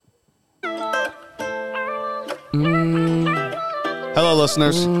Hello,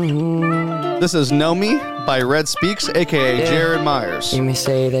 listeners. This is Know Me by RedSpeekz, a.k.a. Jared Myers. You may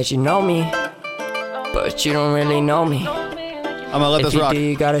say that you know me, but you don't really know me. I'm gonna let this rock. If you do,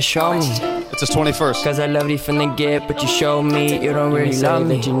 you gotta show me. It's his 21st. Cause I love you from the get, but you show me you don't really love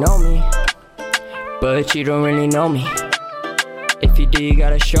me. That you know me, but you don't really know me. If you do, you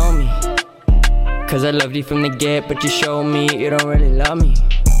gotta show me. Cause I loved you from the get, but you show me you don't really love me.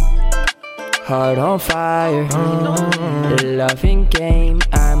 Heart on fire, the loving game,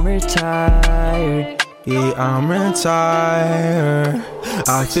 I'm retired. Yeah, I'm retired.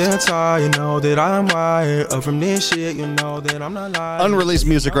 I feel tired, you know that I'm wired up from this shit, you know that I'm not lying. Unreleased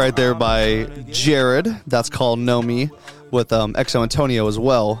music right there by Jared. That's called Know Me with XO Antonio as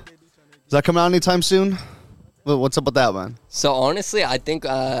well. Is that coming out anytime soon? What's up with that, man? So honestly, I think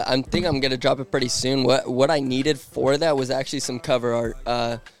I'm gonna drop it pretty soon. What I needed for that was actually some cover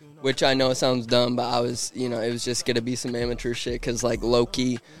art, which I know sounds dumb, but I was, it was just gonna be some amateur shit. Cause like low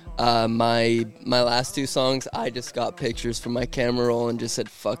key, my last two songs, I just got pictures from my camera roll and just said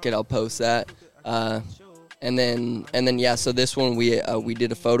fuck it, I'll post that. And then yeah. So this one we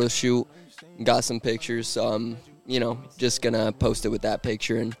did a photo shoot, got some pictures. So I'm just gonna post it with that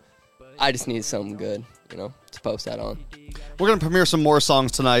picture, and I just need something good, to post that on. We're going to premiere some more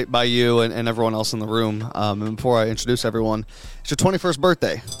songs tonight by you and everyone else in the room. And before I introduce everyone, it's your 21st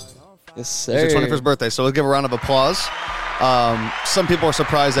birthday. Yes, sir. It's your 21st birthday, so let's give a round of applause. Some people are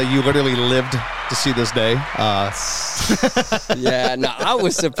surprised that you literally lived to see this day. Yeah, no, I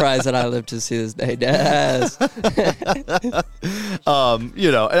was surprised that I lived to see this day. Yes. And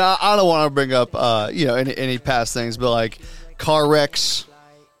I don't want to bring up, any past things, but like car wrecks,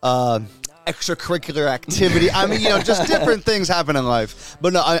 extracurricular activity. I mean, just different things happen in life.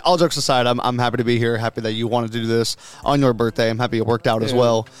 But no, all jokes aside, I'm happy to be here. Happy that you wanted to do this on your birthday. I'm happy it worked out as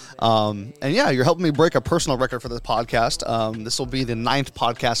well. And yeah, you're helping me break a personal record for this podcast. This will be the 9th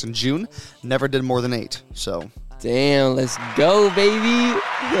podcast in June. Never did more than 8. So. Damn, let's go, baby.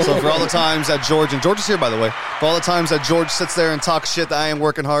 So for all the times that George is here, by the way, for all the times that George sits there and talks shit that I am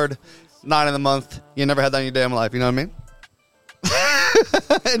working hard, 9 in the month, you never had that in your damn life. You know what I mean?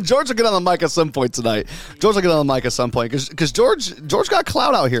 And George will get on the mic at some point tonight. Because George got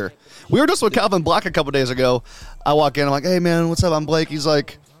clout out here. We were just with Calvin Black a couple days ago. I walk in, I'm like, hey man, what's up? I'm Blake. He's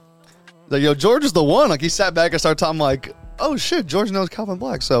like, yo, George is the one. Like, he sat back and started talking like, oh shit, George knows Calvin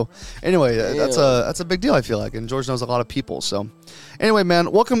Black. So anyway, that's a big deal, I feel like. And George knows a lot of people. So anyway,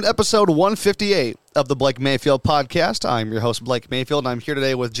 man, welcome to episode 158 of the Blake Mayfield podcast. I'm your host, Blake Mayfield, and I'm here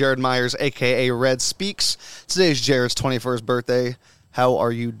today with Jared Myers, a.k.a. RedSpeekz. Today's Jared's 21st birthday. How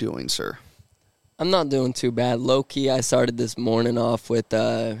are you doing, sir? I'm not doing too bad. Low-key, I started this morning off with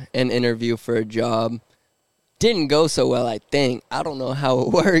an interview for a job. Didn't go so well, I think. I don't know how it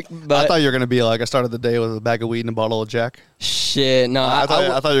worked, but I thought you were going to be like, I started the day with a bag of weed and a bottle of Jack. Shit, no. I thought you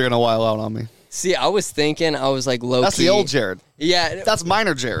were going to wild out on me. See, I was like, low-key. That's the old Jared. Yeah. That's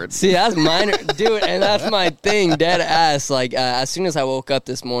minor Jared. See, that's minor. Dude, and that's my thing, dead ass. Like, as soon as I woke up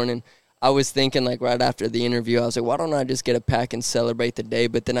this morning, I was thinking, like, right after the interview, I was like, why don't I just get a pack and celebrate the day?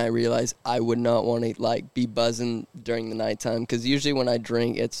 But then I realized I would not want to, like, be buzzing during the nighttime. Because usually when I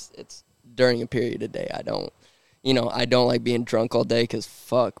drink, it's during a period of day. I don't like being drunk all day because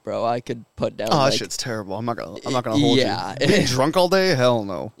fuck, bro, I could put down. Oh, that shit's terrible. I'm not gonna hold you. Yeah, being drunk all day, hell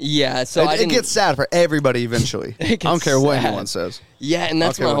no. Yeah, so it gets sad for everybody eventually. I don't care what anyone says. Yeah, and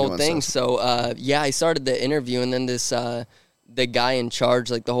that's my whole thing. So I started the interview, and then this the guy in charge,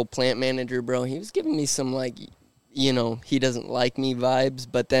 like the whole plant manager, bro, he was giving me some like, he doesn't like me vibes.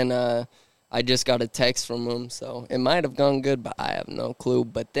 But then I just got a text from him, so it might have gone good, but I have no clue.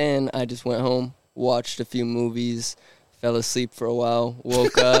 But then I just went home, watched a few movies, fell asleep for a while,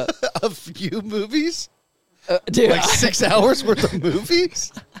 woke up. A few movies? Dude, like 6 hours worth of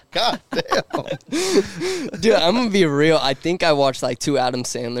movies? God damn. Dude, I'm going to be real. I think I watched like 2 Adam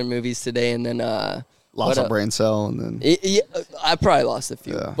Sandler movies today, and then lost a brain cell, and then I probably lost a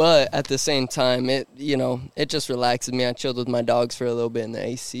few. Yeah. But at the same time, it just relaxes me. I chilled with my dogs for a little bit in the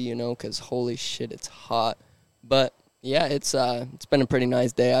AC, because holy shit, it's hot. But yeah, it's been a pretty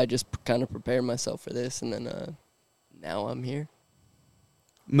nice day. I just kind of prepared myself for this, and then now I'm here.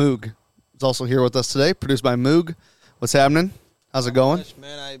 Moog is also here with us today, produced by Moog. What's happening? How's it going?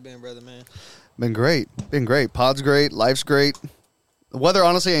 Man, how you been, brother, man? Been great. Pod's great. Life's great. The weather,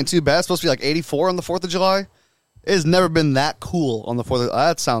 honestly, ain't too bad. It's supposed to be like 84 on the 4th of July. It has never been that cool on the 4th of July.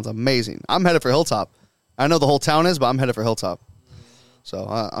 That sounds amazing. I'm headed for Hilltop. I know the whole town is, but I'm headed for Hilltop. So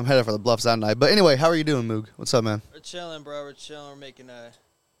I'm headed for the Bluffs that night. But anyway, how are you doing, Moog? What's up, man? We're chilling, bro. We're chilling. We're making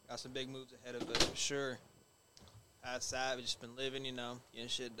got some big moves ahead of us for sure. Outside, we've just been living, getting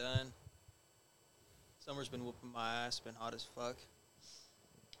shit done. Summer's been whooping my ass. Been hot as fuck.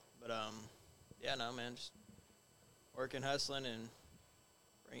 But yeah, no, man, just working, hustling, and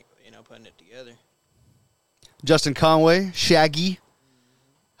putting it together. Justin Conway, Shaggy.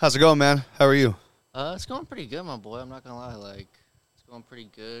 How's it going, man? How are you? It's going pretty good, my boy. I'm not gonna lie. Like, it's going pretty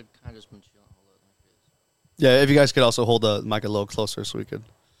good. Kind of just been chilling. Hold up, like this. Yeah, if you guys could also hold the mic a little closer so we could.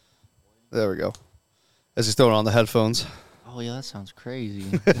 There we go. As he's throwing on the headphones. Oh yeah, that sounds crazy.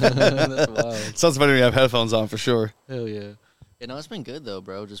 That's wild. Sounds better when you have headphones on for sure. Hell yeah. You know, it's been good though,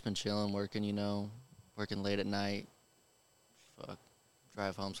 bro. Just been chilling, working. Working late at night. Fuck.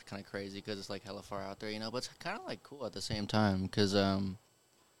 Drive home's kind of crazy because it's like hella far out there, but it's kind of like cool at the same time because I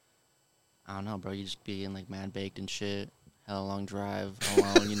don't know, bro. You just be in like mad baked and shit. Hella long drive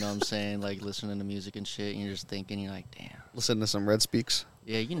alone, you know what I'm saying? Like listening to music and shit, and you're just thinking, you're like, damn. Listen to some RedSpeekz.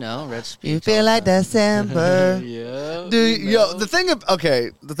 Yeah, RedSpeekz. You feel like December. Yeah. Dude, the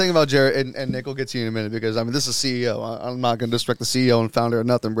thing about Jared and Nick will get to you in a minute because this is CEO. I'm not gonna disrespect the CEO and founder or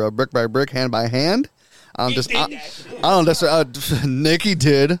nothing, bro. Brick by brick, hand by hand. I don't disrespect. Nicky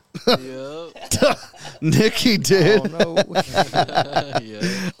did. Yep. Nicky did. Oh, no.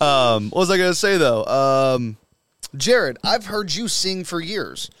 Yeah. What was I gonna say though? Jared, I've heard you sing for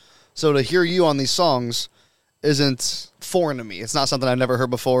years, so to hear you on these songs isn't foreign to me. It's not something I've never heard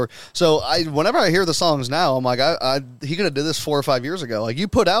before. So whenever I hear the songs now, I'm like, he could have did this 4 or 5 years ago. Like you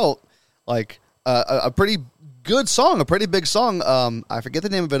put out like a pretty good song, a pretty big song. I forget the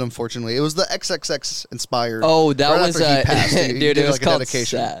name of it. Unfortunately, it was the XXX inspired. Oh, that right was after he passed. dude. It was like a called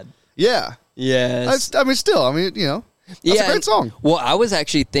dedication. Sad. Yeah. Yes. That's a great song. Well, I was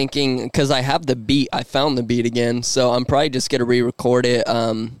actually thinking because I have the beat. I found the beat again, so I'm probably just gonna re-record it.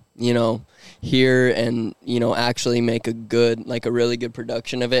 Here and actually make a really good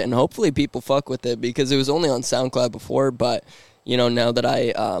production of it, and hopefully people fuck with it because it was only on SoundCloud before, but now that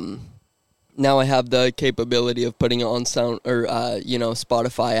I have the capability of putting it on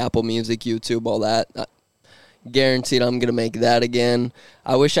Spotify, Apple Music, YouTube, all that. Guaranteed I'm gonna make that again.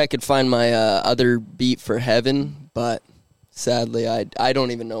 I wish I could find my other beat for Heaven, but sadly I don't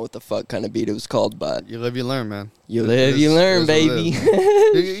even know what the fuck kind of beat it was called. But You live, you learn, man. You live, you learn, baby.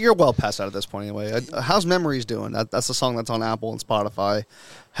 You're well past that at this point anyway. How's Memories doing? That's the song that's on Apple and Spotify.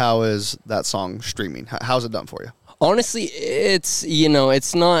 How is that song streaming? How's it done for you? Honestly, it's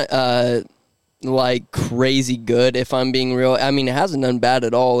it's not like crazy good if I'm being real. I mean, it hasn't done bad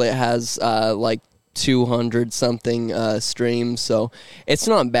at all. It has like 200 something streams, so it's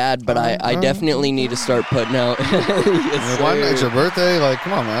not bad, but I definitely need to start putting out. Yes, why not? It's your birthday, like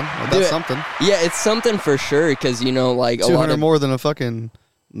come on, man. That's Dude, something. Yeah, it's something for sure because like 200 more than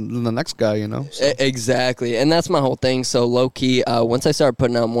the next guy, so. Exactly, and that's my whole thing. So low key, once I start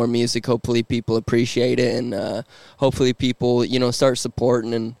putting out more music, hopefully people appreciate it, and hopefully people start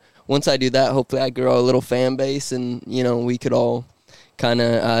supporting. And once I do that, hopefully I grow a little fan base, and we could all kind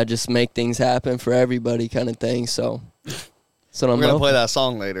of just make things happen for everybody, kind of thing. So we're gonna play that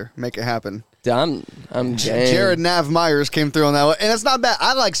song later. Make it happen. I'm Jared Nav Myers came through on that one, and it's not bad.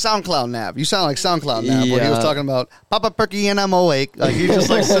 I like SoundCloud Nav. You sound like SoundCloud Nav when he was talking about Papa Perky and I'm awake. Like he just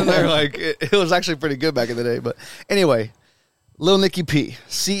like sitting there, like it was actually pretty good back in the day. But anyway, Lil Nicky P,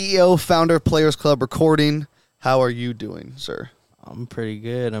 CEO, founder, Players Club Recording. How are you doing, sir? I'm pretty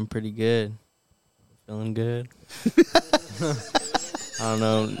good. Feeling good. I don't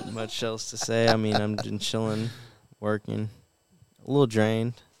know much else to say. I mean, I'm just chilling, working, a little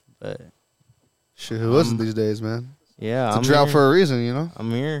drained, but shit, who isn't these days, man? Yeah, it's a drought for a reason,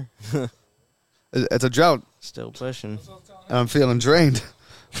 I'm here. It's a drought. Still pushing. And I'm feeling drained.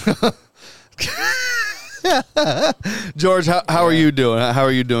 George, how are you doing? How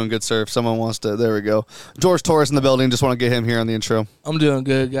are you doing, good sir? If someone wants to, there we go. George Torres in the building. Just want to get him here on the intro. I'm doing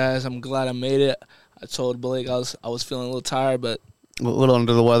good, guys. I'm glad I made it. I told Blake I was feeling a little tired, but a little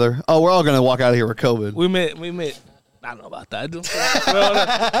under the weather. Oh, we're all gonna walk out of here with COVID. We made. I don't know about that. The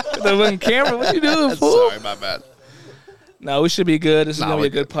fucking camera. What you doing, fool? Sorry, my bad. No, we should be good. This is gonna be a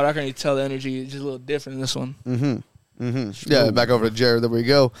good part. I can already tell the energy is just a little different in this one. Yeah, back over to Jared. There we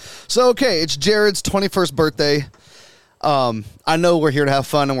go. So, okay, it's Jared's 21st birthday. I know we're here to have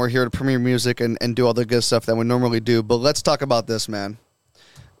fun and we're here to premiere music and do all the good stuff that we normally do. But let's talk about this, man.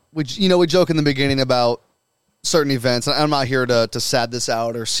 We joke in the beginning about certain events. I'm not here to sad this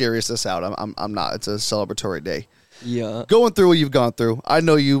out or serious this out. I'm not. It's a celebratory day. Yeah. Going through what you've gone through, I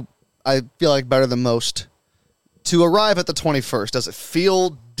know you. I feel like better than most. To arrive at the 21st, does it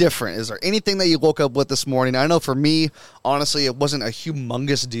feel different? Is there anything that you woke up with this morning? I know for me, honestly, it wasn't a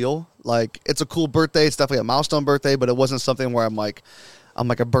humongous deal. Like, it's a cool birthday. It's definitely a milestone birthday, but it wasn't something where I'm like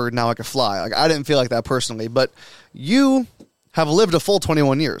a bird, now I can fly. Like, I didn't feel like that personally. But you have lived a full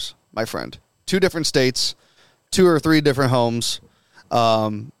 21 years, my friend. 2 different states, 2 or 3 different homes,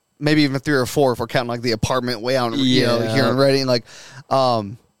 maybe even 3 or 4 if we're counting like the apartment way out, you know, here in Reading. Like, how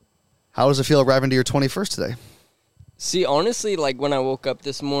does it feel arriving to your 21st today? See, honestly, like when I woke up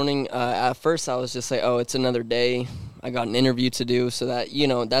this morning, at first I was just like, oh, it's another day. I got an interview to do, so that, you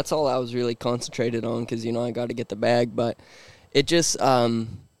know, that's all I was really concentrated on because, you know, I got to get the bag. But it just,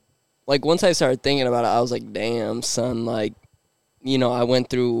 like once I started thinking about it, I was like, damn, son, like, you know, I went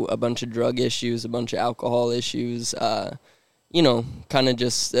through a bunch of drug issues, a bunch of alcohol issues, you know, kind of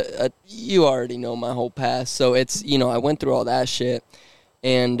just, you already know my whole past. So it's, you know, I went through all that shit.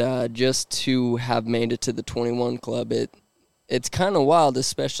 And just to have made it to the 21 Club, it's kind of wild,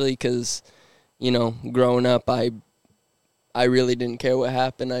 especially because, you know, growing up, I really didn't care what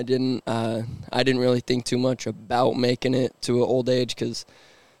happened. I didn't really think too much about making it to an old age because,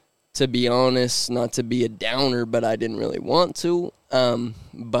 to be honest, not to be a downer, but I didn't really want to.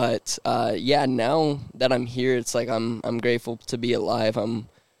 Yeah, now that I'm here, it's like I'm grateful to be alive.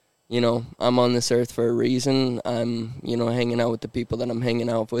 You know, I'm on this earth for a reason. I'm, you know, hanging out with the people that I'm hanging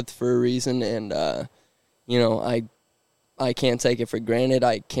out with for a reason. And, you know, I can't take it for granted.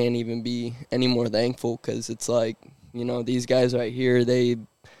 I can't even be any more thankful because it's like, you know, these guys right here,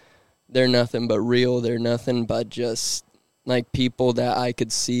 they're nothing but real. They're nothing but just, like, people that I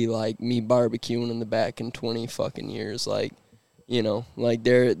could see, like, me barbecuing in the back in 20 fucking years. Like, you know, like,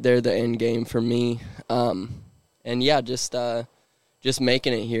 they're the end game for me. And, yeah, just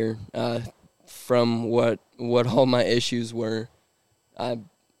making it here from what all my issues were,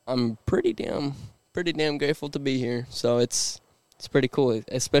 I'm pretty damn grateful to be here. So it's pretty cool,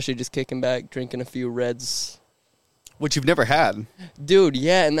 especially just kicking back, drinking a few Reds. Which you've never had. Dude,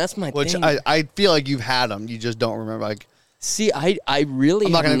 yeah, and that's my thing. Which I feel like you've had them, you just don't remember. Like, see, I really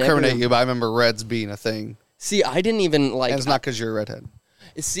I'm not going to incriminate you, but I remember Reds being a thing. See, I didn't even, like... And it's not because you're a redhead.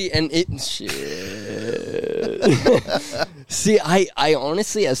 See, and it... Shit. See, I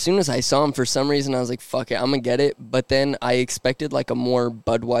honestly, as soon as I saw him, for some reason, I was like, fuck it, I'm going to get it. But then I expected, like, a more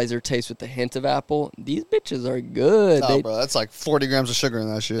Budweiser taste with a hint of apple. These bitches are good. Oh, bro, that's like 40 grams of sugar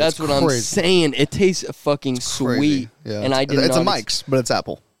in that shit. That's what I'm saying. It tastes fucking sweet. Yeah. And I did It's not a Mike's, but it's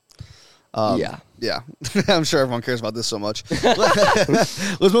apple. Yeah. Yeah. I'm sure everyone cares about this so much.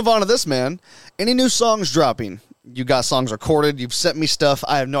 Let's move on to this, man. Any new songs dropping? You got songs recorded. You've sent me stuff.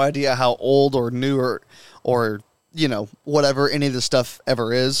 I have no idea how old or new or you know, whatever any of this stuff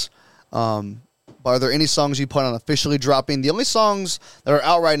ever is. But are there any songs you plan on officially dropping? The only songs that are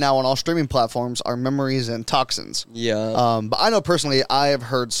out right now on all streaming platforms are Memories and Toxins. Yeah. But I know personally I have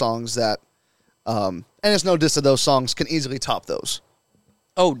heard songs that, and it's no diss to those songs, can easily top those.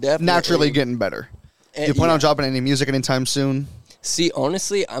 Oh, definitely. Naturally getting better. Do you plan on dropping any music anytime soon? See,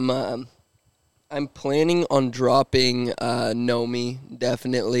 honestly, I'm planning on dropping Know Me,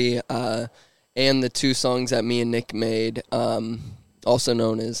 definitely, and the 2 songs that me and Nick made, also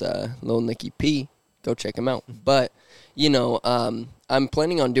known as Lil Nicky P. Go check him out. But, you know, I'm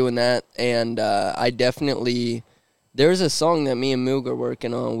planning on doing that, and I definitely... There's a song that me and Moog are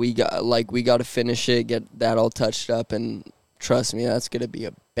working on. We got to finish it, get that all touched up, and trust me, that's going to be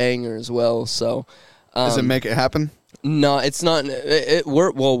a banger as well. So... Does it make it happen? No, it's not.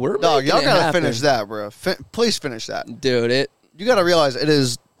 We're Dog, y'all gotta happen. finish that, bro. Please finish that, dude. You gotta realize it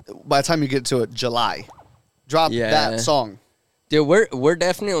is, by the time you get to it, July. Drop that song, dude. We're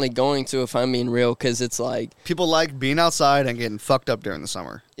definitely going to, if I'm being real, because it's like people like being outside and getting fucked up during the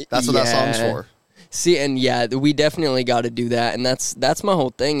summer. That's what that song's for. See, and yeah, we definitely got to do that, and that's my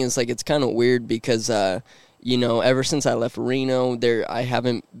whole thing. Is like it's kind of weird because. You know, ever since I left Reno, I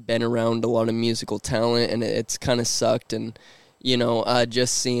haven't been around a lot of musical talent, and it's kind of sucked. And, you know,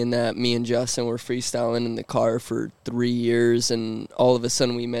 just seeing that me and Justin were freestyling in the car for 3 years, and all of a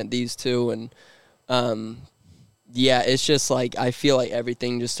sudden we met these 2. And, yeah, it's just like I feel like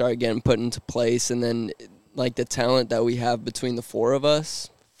everything just started getting put into place. And then, like, the talent that we have between the 4 of us,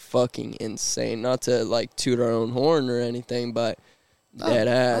 fucking insane. Not to, like, toot our own horn or anything, but dead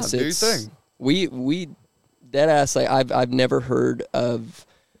ass. Do your thing. We dead ass, like I've never heard of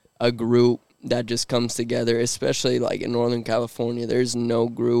a group that just comes together, especially like in Northern California. There's no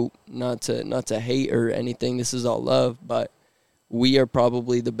group, not to hate or anything. This is all love, but we are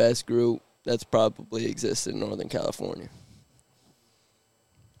probably the best group that's probably existed in Northern California.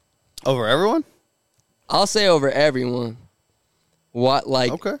 Over everyone? I'll say over everyone. What,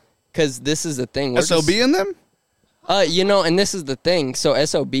 like? Okay. Because this is the thing. SOB in them? You know, and this is the thing. So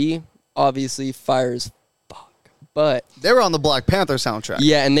SOB obviously fires. But They were on the Black Panther soundtrack.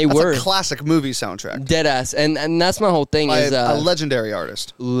 yeah, and That's were a classic movie soundtrack dead ass, and that's my whole thing by is a legendary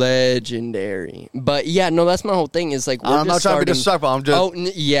artist. legendary. But yeah, no, that's my whole thing is like we're I'm not just trying to be starting. disrespectful. I'm just.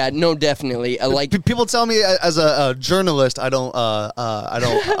 Oh yeah, no, definitely. Like People tell me as a journalist, I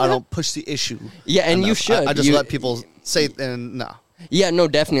don't push the issue. yeah, and you enough. should. I just You- let people say and no. Yeah, no,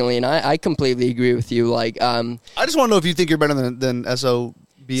 definitely, and I completely agree with you. Like, I just want to know if you think you're better than SOB.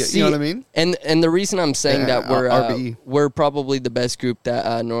 You know what I mean? And the reason I'm saying Yeah, that RBE. we're probably the best group that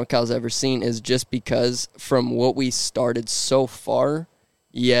NorCal's ever seen is just because from what we started so far,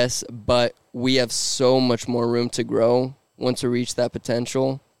 yes, but we have so much more room to grow. Once we reach that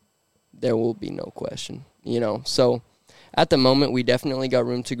potential, there will be no question. So at the moment we definitely got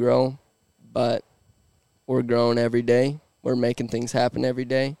room to grow, but we're growing every day. We're making things happen every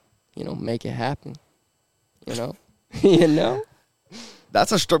day. Make it happen. You know?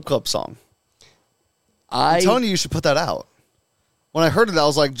 That's a strip club song. I'm I'm telling you should put that out. When I heard it, I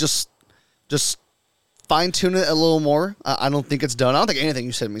was like, just fine tune it a little more. I don't think it's done. I don't think anything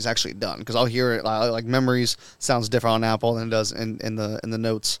you said to me is actually done because I'll hear it. Like Memories sounds different on Apple than it does in the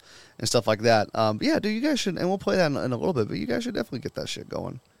notes and stuff like that. But yeah, dude, you guys should, and we'll play that in a little bit. But you guys should definitely get that shit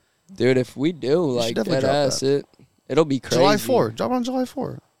going. Dude, if we do, like definitely that drop ass, it'll be crazy. July 4. Drop it on July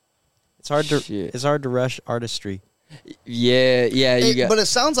 4. It's hard to Shit. it's hard to rush artistry. Yeah, But it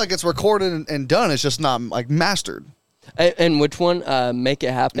sounds like it's recorded and done. It's just not like mastered. And which one? Make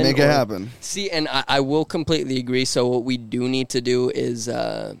it happen. Make it happen. See, and I will completely agree. So what we do need to do is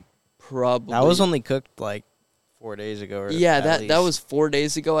probably That was only cooked like 4 days ago. Or yeah. at That least. was 4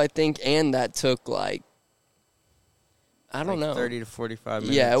 days ago, I think, and that took like I don't know 30 to 45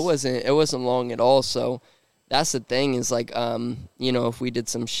 minutes. Yeah, it wasn't long at all. So that's the thing is like if we did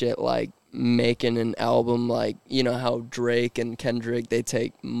some shit like making an album like how Drake and Kendrick they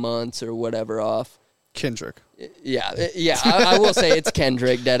take months or whatever off. Kendrick. Yeah. I will say it's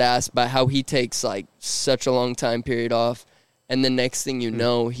Kendrick, dead ass, but how he takes like such a long time period off, and the next thing you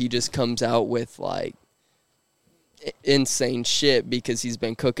know, he just comes out with like insane shit because he's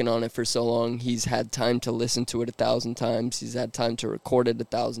been cooking on it for so long. He's had time to listen to it 1,000 times. He's had time to record it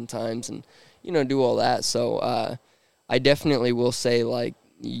 1,000 times, and do all that. So I definitely will say like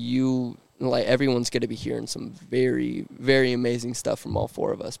everyone's going to be hearing some very, very amazing stuff from all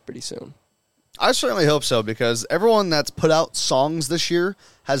four of us pretty soon. I certainly hope so because everyone that's put out songs this year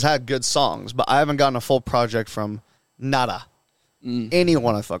has had good songs, but I haven't gotten a full project from nada.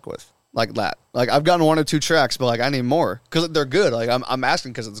 Anyone I fuck with like that. Like I've gotten 1 or 2 tracks, but like I need more because they're good. Like I'm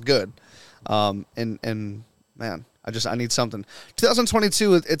asking because it's good. And man, I need something.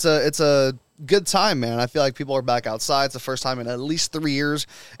 2022, it's a good time, man. I feel like people are back outside. It's the first time in at least 3 years.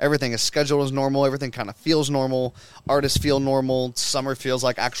 Everything is scheduled as normal. Everything kind of feels normal. Artists feel normal. Summer feels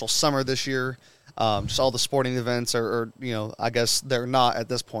like actual summer this year. Just all the sporting events are I guess they're not at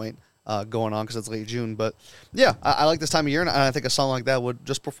this point going on because it's late June. But yeah, I like this time of year, and I think a song like that would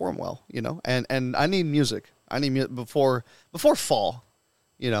just perform well, And I need music. I need music before fall.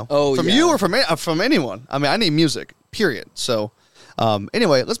 From you or from anyone. I mean, I need music, period. So,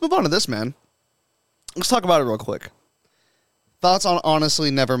 anyway, let's move on to this, man. Let's talk about it real quick. Thoughts on Honestly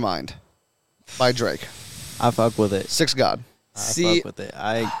Nevermind by Drake. I fuck with it. Six God. I See- fuck with it.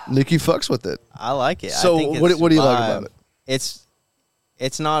 Nicky fucks with it. I like it. So I think what it's do you like vibe. about it?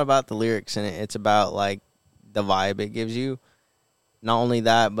 It's not about the lyrics in it. It's about like the vibe it gives you. Not only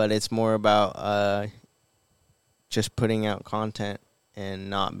that, but it's more about just putting out content and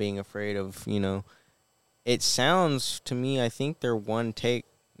not being afraid of, It sounds to me, I think they're one take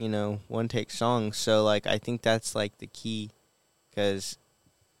songs. So like I think that's like the key, because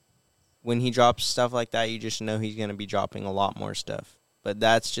when he drops stuff like that, you just know he's gonna be dropping a lot more stuff. But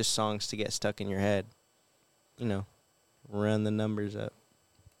that's just songs to get stuck in your head. Run the numbers up.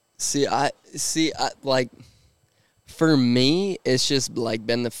 See, like, for me, it's just, like,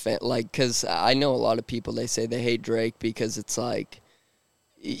 been because I know a lot of people, they say they hate Drake because it's, like,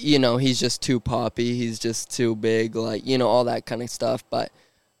 he's just too poppy, he's just too big, like, all that kind of stuff, but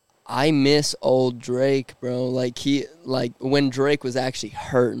I miss old Drake, bro. Like, when Drake was actually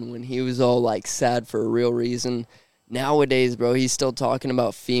hurting, when he was all, like, sad for a real reason, nowadays, bro, he's still talking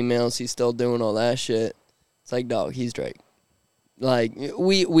about females, he's still doing all that shit. It's like, dog, he's Drake. Like,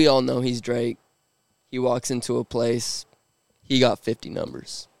 we all know he's Drake. He walks into a place, he got 50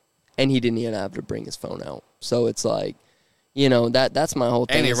 numbers, and he didn't even have to bring his phone out. So it's like, that's my whole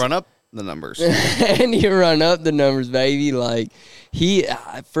thing. And he run up the numbers. And he run up the numbers, baby. Like,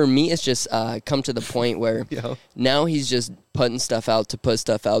 for me, it's just come to the point where now he's just putting stuff out to put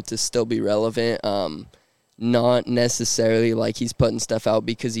stuff out to still be relevant. not necessarily like he's putting stuff out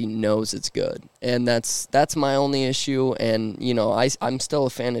because he knows it's good. And that's my only issue. And, you know, I'm still a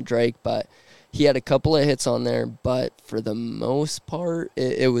fan of Drake, but he had a couple of hits on there. But for the most part,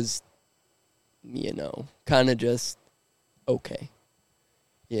 it was, you know, kind of just okay.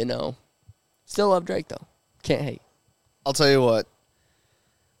 You know, still love Drake, though. Can't hate. I'll tell you what.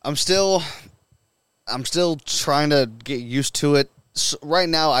 I'm still trying to get used to it. So right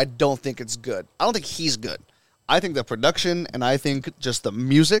now, I don't think it's good. I don't think he's good. I think the production and I think just the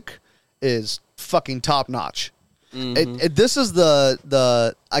music is fucking top notch. Mm-hmm. This is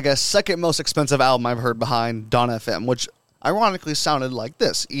the I guess second most expensive album I've heard behind Dawn FM, which ironically sounded like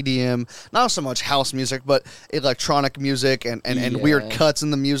this EDM, not so much house music, but electronic music and weird cuts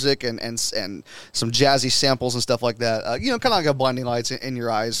in the music and some jazzy samples and stuff like that. You know, kind of like a blinding lights in your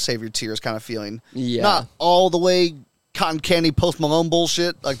eyes, save your tears kind of feeling. Yeah, not all the way cotton candy Post Malone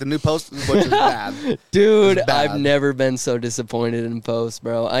bullshit like the new Post, which is bad. Dude, bad. I've never been so disappointed in Post,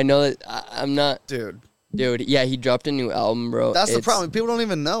 bro. I know that I'm not. Dude, yeah, he dropped a new album, bro. That's the problem. People don't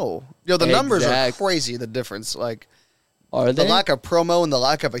even know. Yo, the numbers are crazy. The difference, like. Are they? The lack of promo and the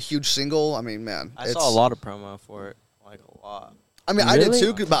lack of a huge single. I mean, man. I saw a lot of promo for it. Like, a lot. I mean, really? I did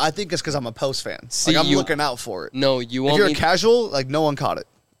too, but I think it's because I'm a Post fan. See, like, I'm looking out for it. No, you want If you're casual, like, no one caught it.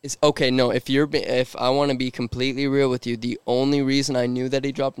 It's okay, no, if I want to be completely real with you, the only reason I knew that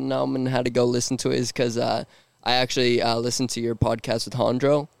he dropped an album and had to go listen to it is because I actually listened to your podcast with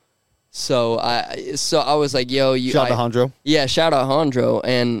Hondro. So I was like, yo, shout out to Hondro. Yeah, shout out Hondro.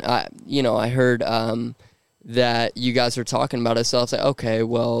 And I heard that you guys were talking about it, so I was like, okay,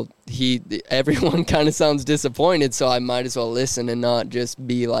 well, everyone kind of sounds disappointed, so I might as well listen and not just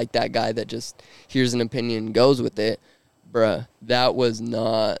be like that guy that just hears an opinion and goes with it. Bruh, that was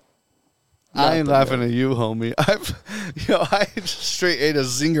not I ain't laughing at you, homie. I straight ate a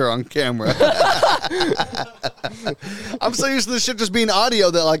zinger on camera. I'm so used to this shit just being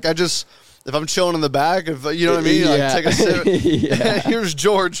audio that, like, if I'm chilling in the back, if you know what I mean, like, take a sip. Yeah. Here's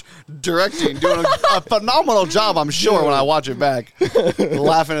George directing, doing a phenomenal job, I'm sure, when I watch it back,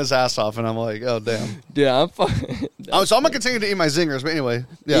 laughing his ass off, and I'm like, oh damn. Yeah, so I'm gonna continue to eat my zingers, but anyway,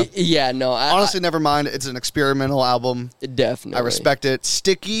 yeah. Yeah, no. Honestly, never mind. It's an experimental album. Definitely, I respect it.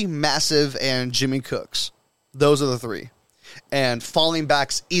 Sticky, Massive, and Jimmy Cooks. Those are the three. And Falling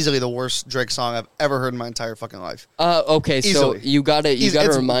Back's easily the worst Drake song I've ever heard in my entire fucking life. Okay, easily. So you gotta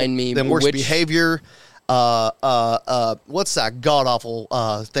remind me. The worst behavior. What's that god awful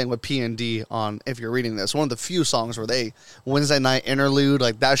thing with P&D on? If you're reading this, one of the few songs where they Wednesday night interlude,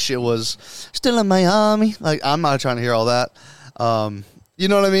 like that shit was still in Miami. Like I'm not trying to hear all that. You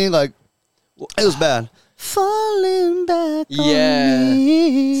know what I mean? Like it was bad. Falling back. Yeah. On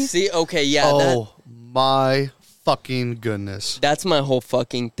me. See, okay, yeah. Oh my fucking goodness. That's my whole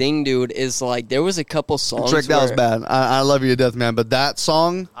fucking thing, dude, is like there was a couple songs Drake, that was bad. I love you to death, man, but that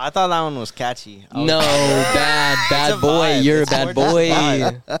song, I thought that one was catchy. Bad boy. You're a bad boy.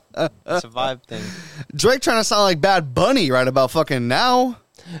 It's a vibe thing. Drake trying to sound like Bad Bunny right about fucking now.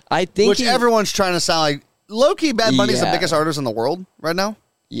 I think which everyone's trying to sound like. Low-key, Bad Bunny's the biggest artist in the world right now.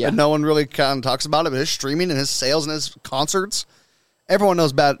 Yeah. And no one really kind of talks about it, but his streaming and his sales and his concerts, everyone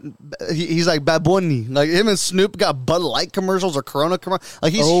knows he's like Bad Bunny. Like him and Snoop got Bud Light commercials or Corona commercials.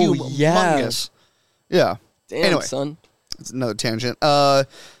 Like he's humongous. Yeah. Damn, anyway, son. It's another tangent.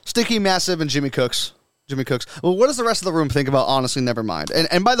 Sticky, Massive, and Jimmy Cooks. Well, what does the rest of the room think about Honestly Nevermind?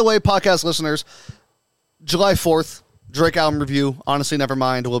 And by the way, podcast listeners, July 4th, Drake album review, Honestly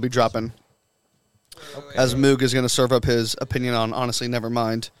Nevermind will be dropping. As Moog is going to serve up his opinion on Honestly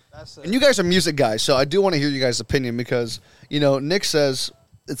Nevermind. And you guys are music guys, so I do want to hear you guys' opinion because, you know, Nick says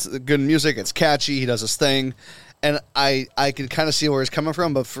it's good music, it's catchy, he does his thing, and I can kind of see where he's coming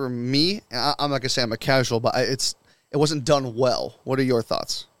from, but for me, I'm not going to say I'm a casual, but it wasn't done well. What are your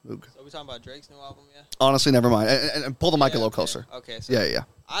thoughts, Moog? So are we talking about Drake's new album, yeah? Honestly Nevermind. And pull the mic a little closer. Okay. So yeah.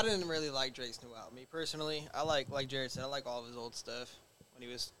 I didn't really like Drake's new album. Me, personally, I like Jared said, I like all of his old stuff when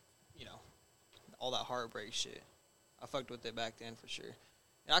he was, you know, all that heartbreak shit. I fucked with it back then for sure.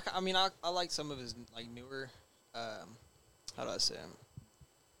 And I like some of his like newer, how do I say him?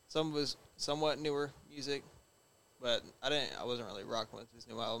 Some of his somewhat newer music, but I wasn't really rocking with his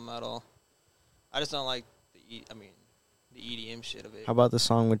new album at all. I just don't like the EDM shit of it. How about the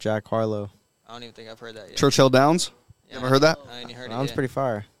song with Jack Harlow? I don't even think I've heard that yet. Churchill Downs? Yeah, ever heard that? I ain't heard it Sounds yet. pretty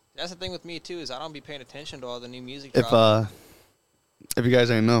fire. That's the thing with me too, is I don't be paying attention to all the new music. If you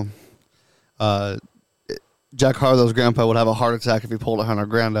guys ain't know, Jack Harlow's grandpa would have a heart attack if he pulled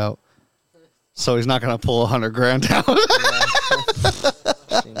 $100,000 out. So he's not going to pull $100,000 out.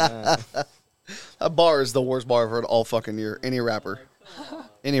 That bar is the worst bar I've heard all fucking year. Any rapper.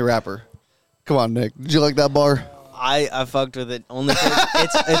 Come Come on, Nick. Did you like that bar? I fucked with it only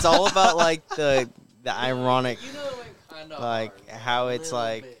 'cause it's all about like the ironic, like how it's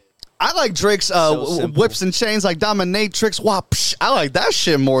like. I like Drake's simple. whips and chains, like dominatrix. Wah, psh. I like that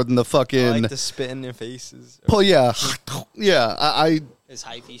shit more than the fucking. I like the spit in their faces. Oh yeah, yeah. I His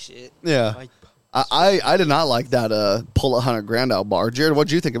hyphy shit. yeah. Like, I did not like that pull $100,000 out bar. Jared, what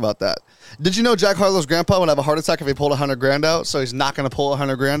did you think about that? Did you know Jack Harlow's grandpa would have a heart attack if he pulled $100,000 out? So he's not going to pull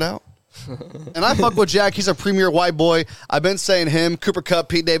 $100,000 out. And I fuck with Jack. He's a premier white boy. I've been saying him, Cooper Kupp,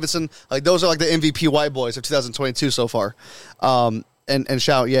 Pete Davidson. Like those are like the MVP white boys of 2022 so far. And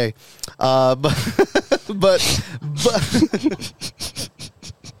shout yay, but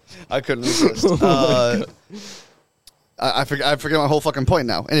I couldn't resist. I forget my whole fucking point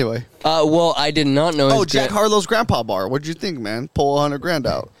now. Anyway. Well, I did not know. Oh, Jack Harlow's grandpa bar. What'd you think, man? Pull $100,000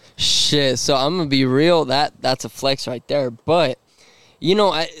 out. Shit. So I'm gonna be real. That's a flex right there. But you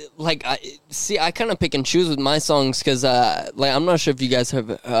know, I kind of pick and choose with my songs because like I'm not sure if you guys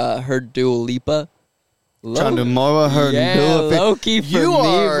have heard Dua Lipa. Trying to more her low-key for me,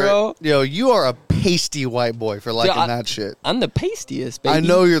 bro. Yo, you are a pasty white boy for liking that shit. I'm the pastiest, baby. I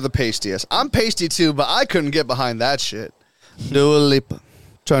know you're the pastiest. I'm pasty too, but I couldn't get behind that shit. Dua Lipa.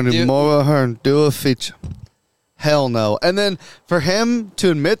 Trying to more her and do a feature. Hell no. And then for him to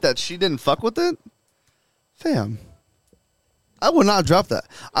admit that she didn't fuck with it, fam, I would not drop that.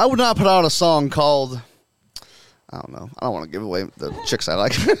 I would not put out a song called, I don't know. I don't want to give away the chicks I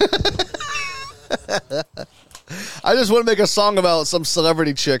like. I just want to make a song about some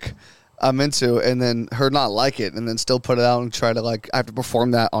celebrity chick I'm into and then her not like it and then still put it out and try to like I have to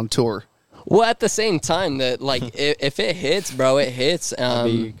perform that on tour. Well, at the same time that like if it hits, bro, it hits.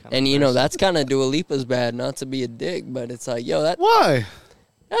 And you know that's kind of Dua Lipa's bad, not to be a dick, but it's like, yo, why?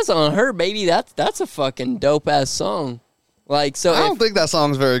 That's on her, baby. That's a fucking dope ass song. Like so, I don't think that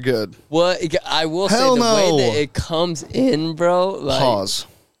song's very good. Well, I will Hell say the no. way that it comes in, bro. Like,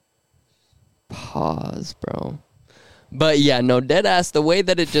 Pause, bro. But yeah, no, dead ass. The way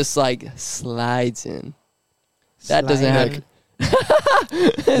that it just like slides in, that doesn't happen.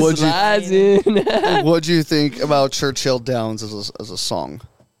 Slides in. What'd you think about Churchill Downs as a song?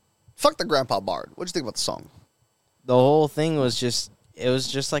 Fuck the grandpa bard. What'd you think about the song? the whole thing was just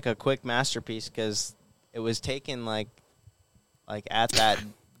like a quick masterpiece because it was taken like at that.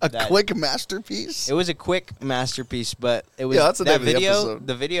 Quick masterpiece? It was a quick masterpiece, but it was that's the that name of the video. episode.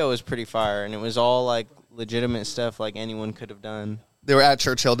 The video was pretty fire, and it was all like legitimate stuff like anyone could have done. They were at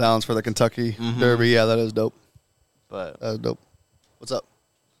Churchill Downs for the Kentucky Derby. Yeah, that is dope. But That is dope. What's up?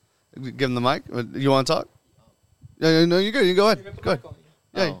 Give him the mic. You want to talk? Yeah, no, you're good. You go ahead. Go ahead.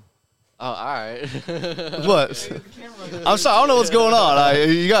 Yeah. Oh, all right. What? I'm sorry. I don't know what's going on.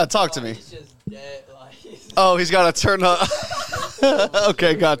 You got to talk to me. Oh, he's got to turn up.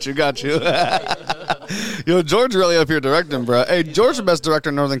 Okay, got you. Yo, George really up here directing, bro. Hey, George's the best director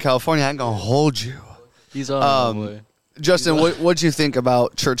in Northern California. I ain't going to hold you. He's on the way. Justin, what'd you think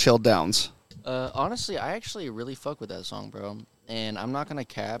about Churchill Downs? Honestly, I actually really fuck with that song, bro. And I'm not gonna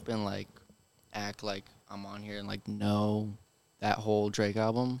cap and like act like I'm on here and like know that whole Drake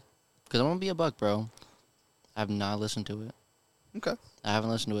album because I'm gonna be a buck, bro. I have not listened to it. Okay. I haven't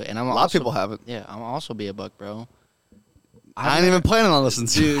listened to it, and A lot of people haven't. Yeah, I'm also be a buck, bro. I ain't even planning on listening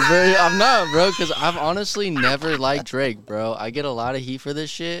to Dude, bro, I'm not, bro, because I've honestly never liked Drake, bro. I get a lot of heat for this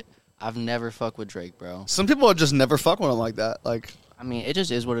shit. I've never fucked with Drake, bro. Some people would just never fuck with him like that. Like, I mean, it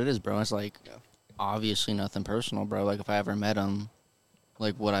just is what it is, bro. It's like, obviously nothing personal, bro. Like, if I ever met him,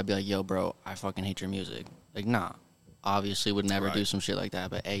 like, would I be like, yo, bro, I fucking hate your music? Like, nah. Obviously would never do some shit like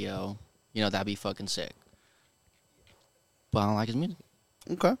that, but, hey, yo, you know, that'd be fucking sick. But I don't like his music.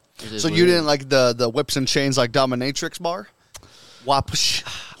 okay. So you didn't like the whips and chains like dominatrix bar? Wapish.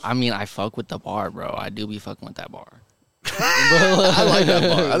 I mean, I fuck with the bar, bro. I do be fucking with that bar. I like that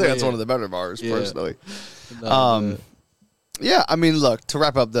bar. I think that's one of the better bars, personally. Yeah, I mean, look, to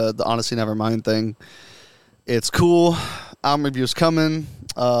wrap up the Honestly Nevermind thing, it's cool. Album review's coming.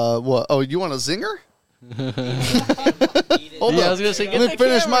 What? Oh, you want a zinger? Hold Yeah, up. I was going to say, Let me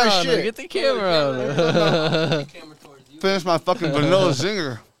finish my on shit. her. Get the camera on. Finish my fucking vanilla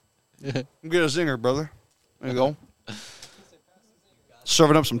zinger. Get a zinger, brother. There you go.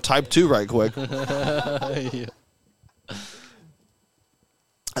 Serving up some type 2 right quick. Yeah.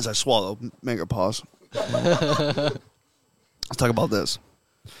 As I swallow, make a pause. Let's talk about this.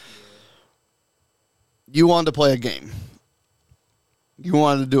 You wanted to play a game. You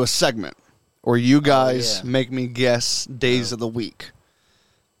wanted to do a segment. Or you guys make me guess days of the week.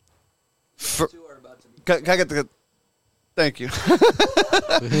 Can I get the... Thank you.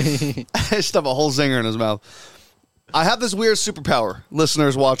 I stuffed a whole zinger in his mouth. I have this weird superpower,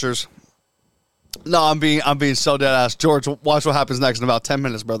 listeners, watchers. No, I'm being so dead ass. George, watch what happens next in about 10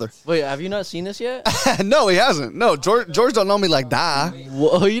 minutes, brother. Wait, have you not seen this yet? No, he hasn't. No, George don't know me like that.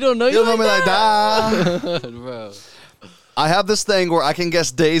 Whoa, you don't know You don't know me like that. Bro. I have this thing where I can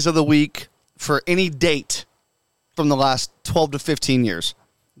guess days of the week for any date from the last 12 to 15 years.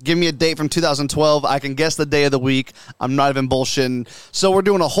 Give me a date from 2012. I can guess the day of the week. I'm not even bullshitting. So we're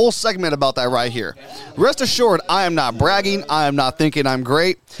doing a whole segment about that right here. Rest assured, I am not bragging. I am not thinking I'm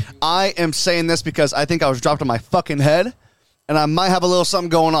great. I am saying this because I think I was dropped on my fucking head, and I might have a little something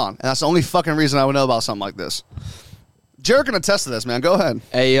going on. And that's the only fucking reason I would know about something like this. Jared can attest to this, man. Go ahead.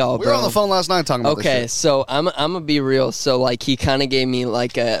 Hey, yo, we were on the phone last night talking about this Okay, shit. so I'm gonna be real. So like he kind of gave me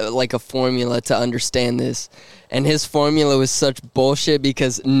like a formula to understand this, and his formula was such bullshit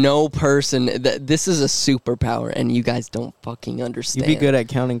because no person this is a superpower, and you guys don't fucking understand. You'd be good at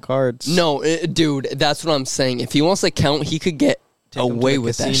counting cards. No, dude, that's what I'm saying. If he wants to count, he could get Take him to away the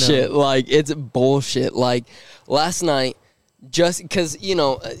with that casino. shit. Like it's bullshit. Like last night. Just because,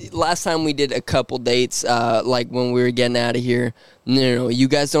 last time we did a couple dates, like when we were getting out of here, no, you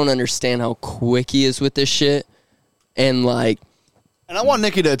guys don't understand how quick he is with this shit. And, like... And I want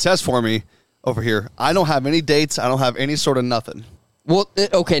Nicky to attest for me over here. I don't have any dates. I don't have any sort of nothing. Well,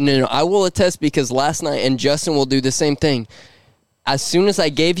 okay, no. I will attest because last night, and Justin will do the same thing. As soon as I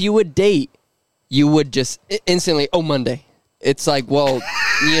gave you a date, you would just instantly, Monday. It's like, well,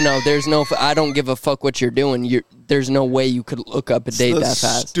 there's no... I don't give a fuck what you're doing. There's no way you could look up a date that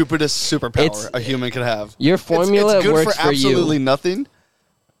fast. Stupidest superpower a human could have. Your formula it's good works for for absolutely you. nothing,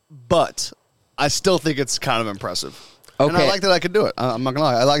 but I still think it's kind of impressive. Okay. And I like that I could do it. I'm not gonna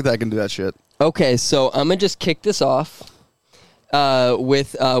lie. I like that I can do that shit. Okay, so I'm gonna just kick this off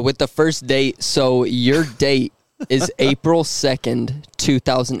with the first date. So your date is April 2nd,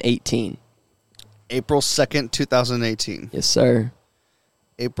 2018. April 2nd, 2018. Yes, sir.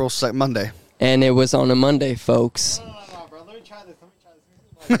 April 2nd, Monday. And it was on a Monday, folks. No, bro. Let me try this.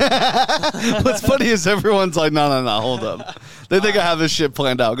 What's funny is everyone's like, no, hold up. They think I have this shit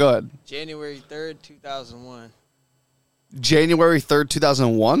planned out. Go ahead. January 3rd, 2001. January 3rd,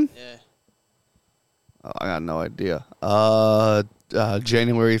 2001? Yeah. Oh, I got no idea.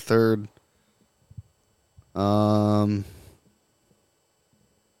 January 3rd.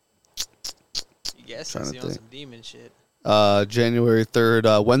 You guess Trying it's to on think. some demon shit. January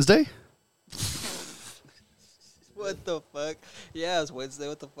 3rd, Wednesday? What the fuck? Yeah, it's Wednesday.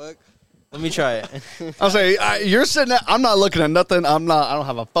 What the fuck? Let me try it. I'll say, you're sitting there. I'm not looking at nothing. I don't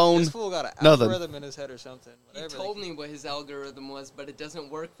have a phone. This fool got an Nothing. algorithm in his head or something. He Whatever. told me what his algorithm was, but it doesn't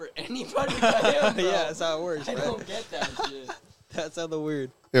work for anybody but him, bro. Yeah, that's how it works, I right? don't get that shit. That's hella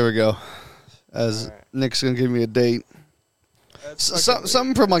weird. Here we go. As Nick's going to give me a date. That's fucking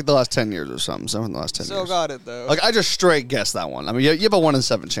Something from like the last 10 years or something. Something from the last 10 Still years. got it, though. Like, I just straight guessed that one. I mean, you have a 1 in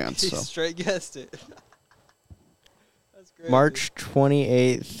 7 chance. He So. straight guessed it. That's crazy. March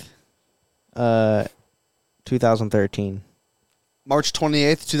 28th, 2013. March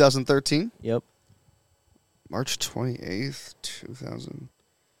 28th, 2013. Yep. March 28th,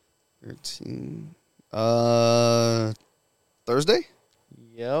 2013. Thursday?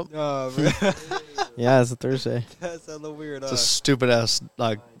 Yep. Oh, bro. Yeah, it's a Thursday. That's hella weird. It's a stupid ass,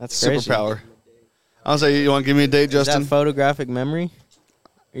 like, That's crazy. superpower. I'll say, you want to give me a date, Is Justin? that photographic memory?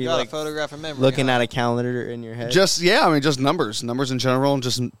 Are You you got like a photograph of memory. looking huh? at a calendar in your head? Just just numbers in general, and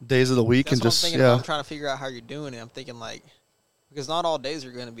just days of the week, That's and what I'm just thinking about. I'm trying to figure out how you're doing it. I'm thinking like, because not all days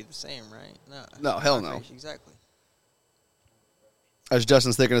are going to be the same, right? No, hell Not no. crazy. Exactly. As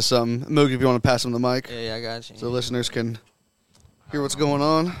Justin's thinking of something, Moog, if you want to pass him the mic, Yeah, I got you. so listeners can hear what's going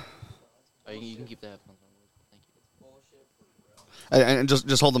on, Oh, you can keep the headphones on. Thank you. and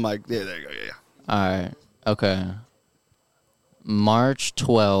just hold the mic. Yeah, there you go. Yeah. All right. Okay. March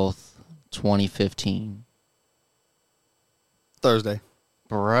 12th, 2015. Thursday.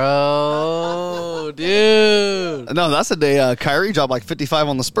 Bro, dude. No, that's the day Kyrie dropped like 55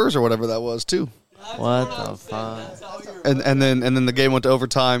 on the Spurs or whatever that was too. What the fuck? And then the game went to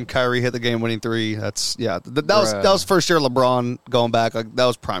overtime. Kyrie hit the game-winning three. That was first year LeBron going back. Like, that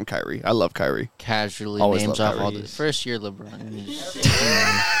was prime Kyrie. I love Kyrie. Casually Always names love off all Kyrie. the first year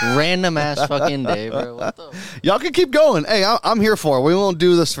LeBron. Random ass fucking day, bro. What the? Y'all can keep going. Hey, I'm here for it. We won't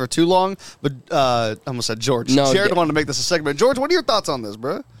do this for too long. But I almost said George. No, Jared wanted to make this a segment. George, what are your thoughts on this,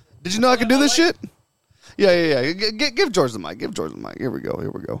 bro? Did you know I could do this shit? Yeah. Give George the mic. Give George the mic. Here we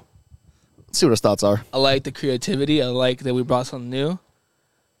go. Let's see what his thoughts are. I like the creativity. I like that we brought something new.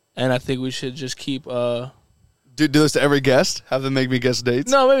 And I think we should just keep... Do this to every guest? Have them make me guess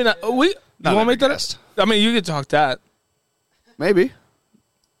dates? No, maybe not. You want to make that? guest. I mean, you could talk that. Maybe.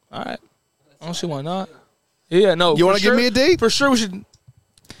 All right. I don't see why not. Yeah, no. You want wanna give me a date? For sure we should...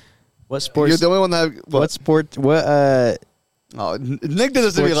 What sports? You're the only one that. What sport? What? Oh, Nick did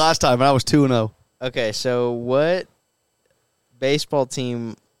this to me Sports- last time, and I was 2-0. Okay, so what baseball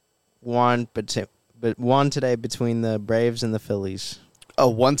team won today between the Braves and the Phillies? Oh,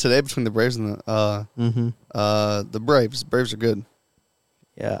 one today between the Braves and the Braves. Braves are good.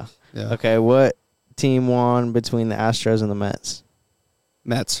 Yeah. Yeah. Okay, what team won between the Astros and the Mets?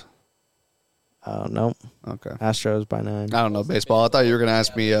 Mets. Oh, no. Okay. Astros by 9. I don't know baseball. I thought you were gonna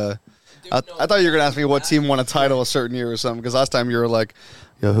ask me. I thought you were gonna ask me what team won a title a certain year or something. Because last time you were like,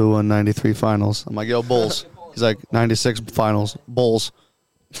 "Yo, who won '93 finals?" I'm like, "Yo, Bulls." He's like, "96 finals, Bulls."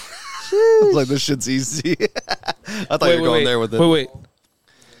 I was like, "This shit's easy." I thought you were going there with it. Wait.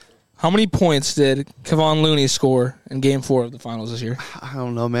 How many points did Kevon Looney score in Game 4 of the finals this year? I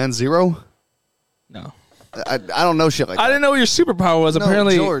don't know, man. 0. No. I don't know shit like that. I didn't know what your superpower was. No,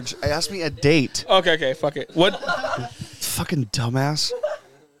 Apparently, George, ask me a date. Okay, fuck it. What? Fucking dumbass.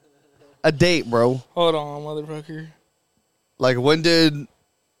 A date, bro. Hold on, motherfucker. Like, when did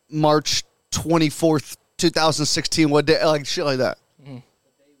March 24th, 2016, what day? Like, shit like that.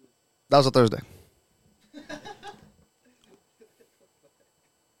 That was a Thursday.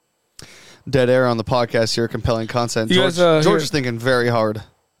 Dead air on the podcast here, compelling content. You George, guys, George here- is thinking very hard.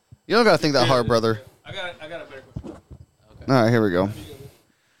 You don't got to think that hard, brother. I got a better question. All right, here we go.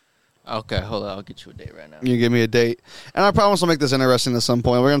 Okay, hold on. I'll get you a date right now. You give me a date. And I promise I'll make this interesting at some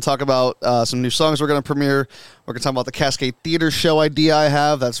point. We're going to talk about some new songs we're going to premiere. We're going to talk about the Cascade Theater show idea I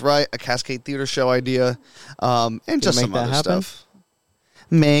have. That's right, a Cascade Theater show idea. And just make some that other happen? stuff.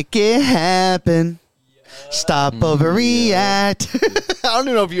 Make it happen. Stop overreact. I don't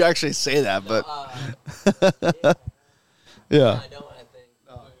even know if you actually say that, but yeah.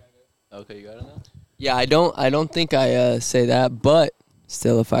 Okay, you got it now? Yeah, I don't think I say that, but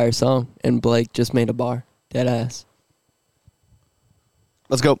still a fire song. And Blake just made a bar. Dead ass.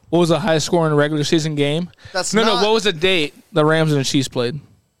 Let's go. What was the highest score in a regular season game? That's no. not- What was the date the Rams and the Chiefs played?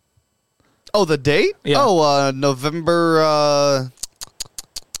 Oh, the date? Yeah. Oh, November.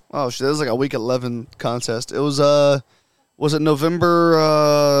 Oh shit! It was like a week 11 contest. It was it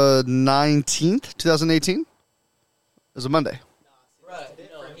November 19th, 2018? It was a Monday.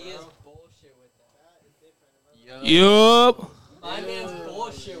 Yup. My man's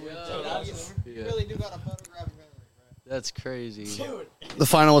bullshit with that. You really do got a photographic memory, bro. That's crazy. The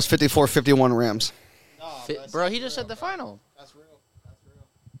final was 54-51 Rams. Bro, he just said the final. That's real.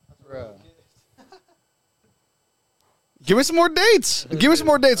 Bro. Give me some more dates. Give me some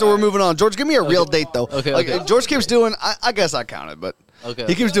more dates, or we're moving on. George, give me a real date though. Okay, Like okay. George keeps doing. I guess I counted, but Okay.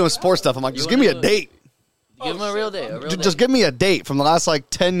 he keeps doing sports stuff. I'm like, just give me a date. Give him a real date. Just give me a date from the last like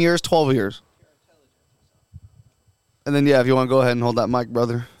 10 years, 12 years. And then if you want to go ahead and hold that mic,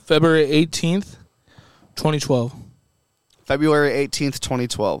 brother. February 18th, 2012. February 18th,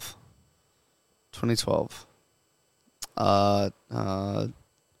 2012. 2012. Oh,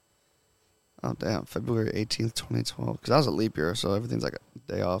 damn. February 18th, 2012. Because that was a leap year, so everything's like a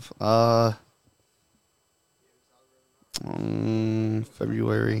day off.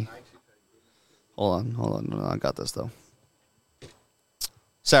 February. Hold on. No, I got this, though.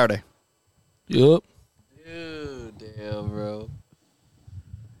 Saturday. Yup. Dude, damn, bro.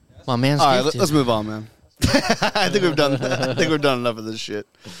 My man's All right, gifted. let's move on, man. I think we've done enough of this shit.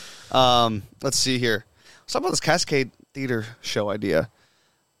 Let's see here. Let's talk about this Cascade Theater show idea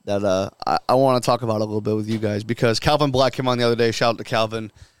that I want to talk about a little bit with you guys, because Calvin Black came on the other day. Shout out to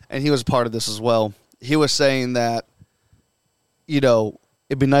Calvin, and he was a part of this as well. He was saying that,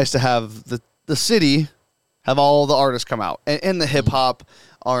 it'd be nice to have the city have all the artists come out in the hip hop,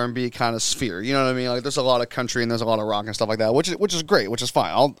 R&B kind of sphere. You know what I mean? Like, there's a lot of country and there's a lot of rock and stuff like that, which is great, which is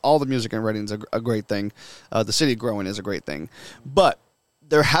fine. All the music in Reading is a great thing. The city growing is a great thing, but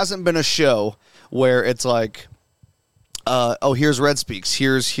there hasn't been a show where it's like, here's RedSpeekz,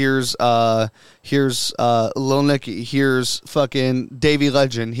 here's Lil Nicky, here's fucking Davey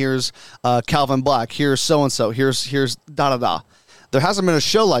Legend, here's Calvin Black, here's so and so, here's da da da. There hasn't been a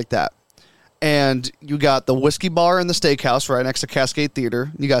show like that. And you got the Whiskey Bar and the Steakhouse right next to Cascade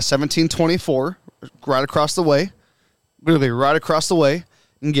Theater. You got 1724 right across the way. Literally right across the way. You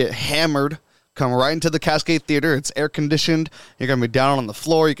can get hammered, come right into the Cascade Theater. It's air conditioned. You're going to be down on the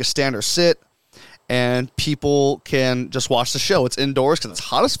floor. You can stand or sit. And people can just watch the show. It's indoors because it's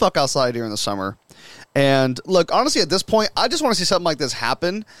hot as fuck outside during the summer. And look, honestly, at this point, I just want to see something like this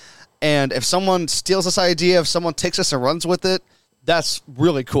happen. And if someone steals this idea, if someone takes this and runs with it, that's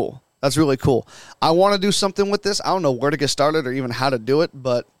really cool. That's really cool. I want to do something with this. I don't know where to get started or even how to do it,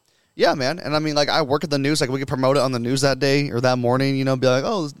 but Yeah, man. And I mean, like, I work at the news. Like, we could promote it on the news that day or that morning, you know, be like,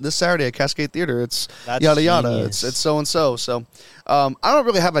 oh, this Saturday at Cascade Theater, it's That's yada, yada. genius. It's so-and-so. So, I don't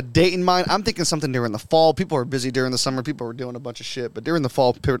really have a date in mind. I'm thinking something during the fall. People are busy during the summer. People are doing a bunch of shit. But during the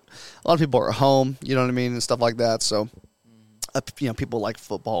fall, a lot of people are at home, you know what I mean, and stuff like that. So, you know, people like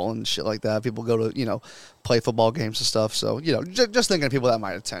football and shit like that. People go to, you know, play football games and stuff. So, you know, just thinking of people that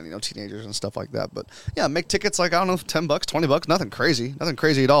might attend, you know, teenagers and stuff like that. But yeah, make tickets like, I don't know, $10, $20, nothing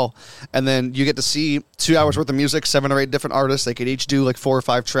crazy at all. And then you get to see 2 hours worth of music, 7 or 8 different artists. They could each do like 4 or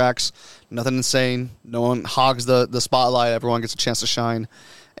 5 tracks. Nothing insane. No one hogs the spotlight. Everyone gets a chance to shine.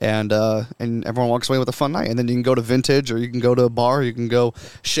 And everyone walks away with a fun night. And then you can go to Vintage, or you can go to a bar. You can go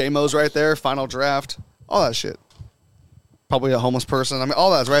Shamos right there, Final Draft, all that shit. Probably a homeless person. I mean,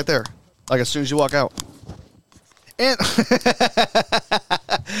 all that's right there. Like, as soon as you walk out. And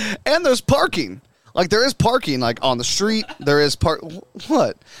and there's parking. Like, there is parking, like, on the street. There is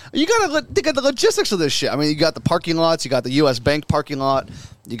What? You got to think of the logistics of this shit. I mean, you got the parking lots. You got the U.S. Bank parking lot.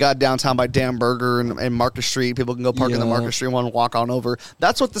 You got downtown by Dan Burger and Market Street. People can go park in the Market Street one, walk on over.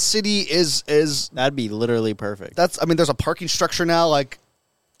 That's what the city is. That'd be literally perfect. I mean, there's a parking structure now, like,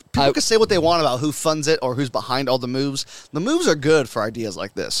 people can say what they want about who funds it or who's behind all the moves. The moves are good for ideas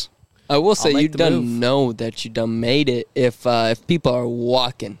like this. I will say you done know that you done made it if people are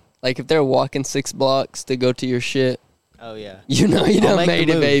walking. Like, if they're walking 6 blocks to go to your shit. Oh, yeah. You know you done made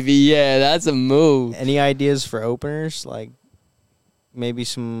it, baby. Yeah, that's a move. Any ideas for openers? Like, maybe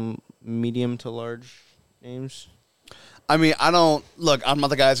some medium to large names? I mean, I'm not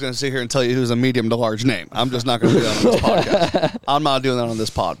the guy that's going to sit here and tell you who's a medium to large name. I'm just not going to do that on this podcast. I'm not doing that on this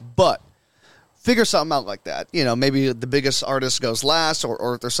pod. But figure something out like that. You know, maybe the biggest artist goes last,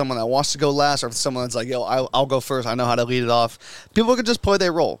 or if there's someone that wants to go last, or if someone that's like, yo, I'll go first. I know how to lead it off. People can just play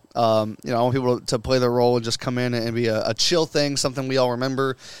their role. You know, I want people to play their role and just come in and be a chill thing, something we all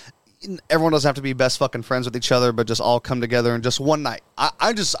remember. Everyone doesn't have to be best fucking friends with each other, but just all come together and just one night.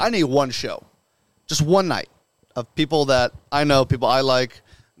 I need one show. Just one night. Of people that I know, people I like.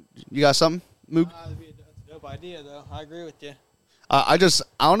 You got something, Moog? That'd be a dope idea, though. I agree with you. I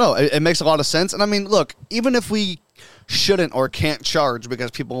don't know. It makes a lot of sense. And I mean, look, even if we shouldn't or can't charge because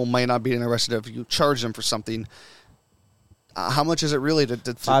people might not be interested if you charge them for something, how much is it really to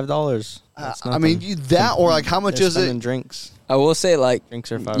 $5. I mean, or like how much is it? Drinks. I will say, like,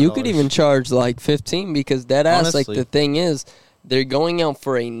 Drinks are $5. you could even charge like 15 because that ass, like, the thing is, they're going out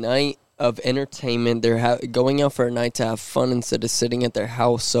for a night of entertainment. They're going out for a night to have fun instead of sitting at their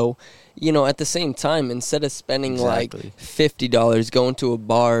house. So, you know, at the same time, instead of spending like $50 going to a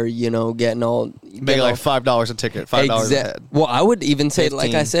bar, you know, getting all like $5 a ticket, $5 a head. Well, I would even say, 15.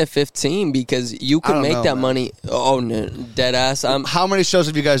 like I said, 15 because you can make that money. Oh, no, dead ass. How many shows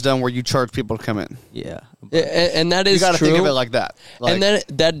have you guys done where you charge people to come in? Yeah. And that is true. You got to think of it like that. And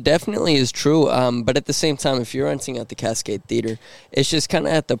that definitely is true. But at the same time, if you're renting at the Cascade Theater, it's just kind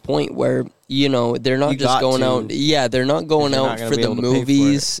of at the point where, you know, they're not just going out. Yeah, they're not going out for the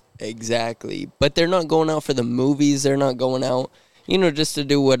movies. Exactly. But they're not going out for the movies. They're not going out, you know, just to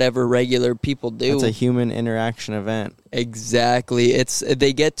do whatever regular people do. It's a human interaction event. Exactly.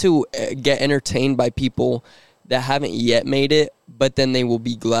 They get to get entertained by people that haven't yet made it, but then they will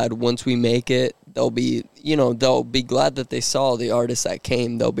be glad once we make it. They'll be glad that they saw the artist that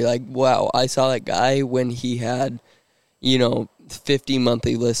came. They'll be like, wow, I saw that guy when he had, you know, 50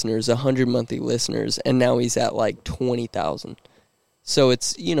 monthly listeners, 100 monthly listeners, and now he's at like 20,000. So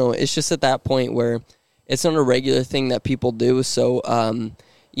it's, you know, it's just at that point where it's not a regular thing that people do. So,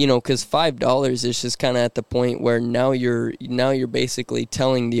 you know, because $5 is just kind of at the point where now you're basically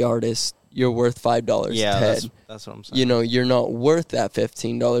telling the artist you're worth $5 a head. That's what I'm saying. You know, you're not worth that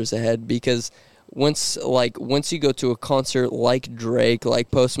 $15 a head because once you go to a concert like Drake, like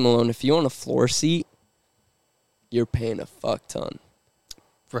Post Malone, if you own a floor seat, you're paying a fuck ton.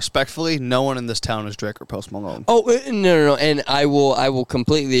 Respectfully, no one in this town is Drake or Post Malone. Oh, no, and I will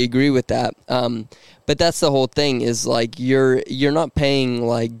completely agree with that. But that's the whole thing is like you're not paying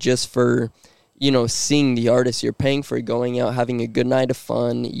like just for, you know, seeing the artist. You're paying for going out, having a good night of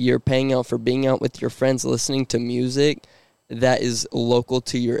fun. You're paying out for being out with your friends, listening to music that is local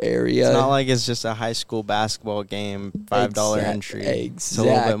to your area. It's not like it's just a high school basketball game, $5 entry. Exactly. It's a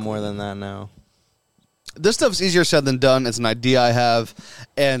little bit more than that now. This stuff's easier said than done. It's an idea I have.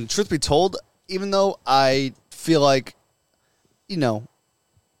 And truth be told, even though I feel like, you know,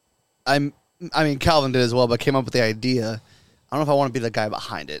 I mean, Calvin did as well, but came up with the idea. I don't know if I want to be the guy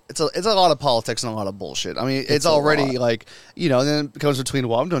behind it. It's a lot of politics and a lot of bullshit. I mean, it's already like, you know, and then it goes between,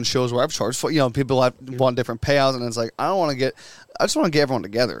 well, I'm doing shows where I've charged for, you know, people want different payouts, and it's like, I just want to get everyone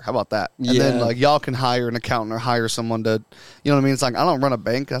together. How about that? And then like y'all can hire an accountant or hire someone to, you know what I mean? It's like, I don't run a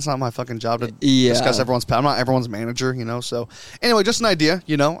bank. That's not my fucking job to discuss everyone's pay. I'm not everyone's manager, you know? So anyway, just an idea,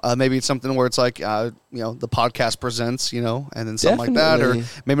 you know, maybe it's something where it's like, you know, the podcast presents, you know, and then something like that, or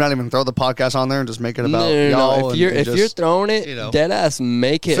maybe not even throw the podcast on there and just make it about y'all. No. If you're throwing it, you know, dead ass,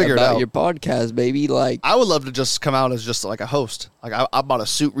 make it about your podcast, baby. Like, I would love to just come out as just like a host. Like I bought a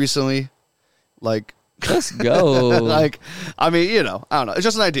suit recently, like. Let's go. Like, I mean, you know, I don't know. It's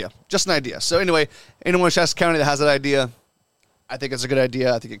just an idea. Just an idea. So anyway, anyone in Shasta County that has that idea, I think it's a good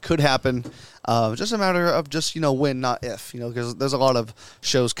idea. I think it could happen. Just a matter of just, you know, when, not if, you know, because there's a lot of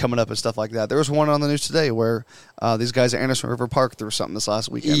shows coming up and stuff like that. There was one on the news today where these guys at Anderson River Park threw something this last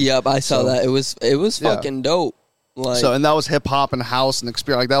weekend. Yep, I saw that. It was fucking dope. Like, so, and that was hip hop and house and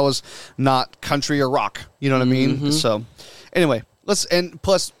experience. Like, that was not country or rock. You know what I mean? So, anyway.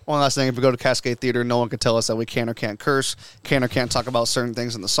 Plus, one last thing, if we go to Cascade Theater, no one can tell us that we can or can't curse, can or can't talk about certain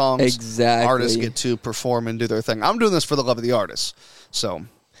things in the songs. Exactly. Artists get to perform and do their thing. I'm doing this for the love of the artists. So,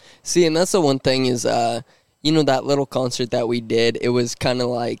 see, and that's the one thing is, you know, that little concert that we did, it was kind of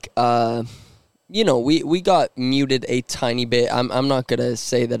like, you know, we got muted a tiny bit. I'm not going to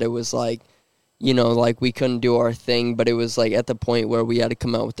say that it was like, you know, like we couldn't do our thing, but it was like at the point where we had to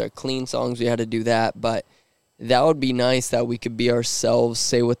come out with our clean songs, we had to do that, but that would be nice that we could be ourselves,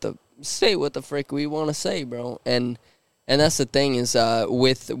 say what the frick we want to say, bro. And that's the thing is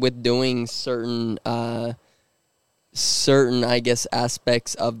with doing certain I guess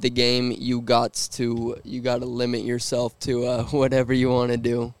aspects of the game, you got to limit yourself to whatever you want to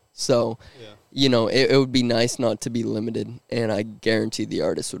do. So you know, it would be nice not to be limited, and I guarantee the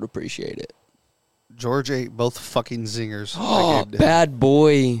artists would appreciate it. George ate both fucking zingers. Oh, bad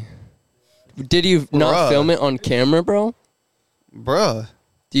boy. Did you not film it on camera, bro? Bruh.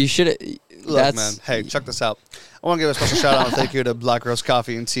 You should. Look, man. Hey, check this out. I want to give a special shout out and thank you to Black Rose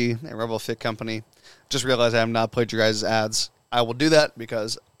Coffee and Tea and Rebel Fit Company. Just realized I have not played your guys' ads. I will do that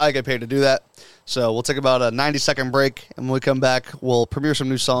because I get paid to do that. So we'll take about a 90-second break, and when we come back, we'll premiere some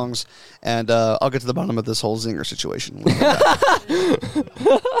new songs, and I'll get to the bottom of this whole zinger situation.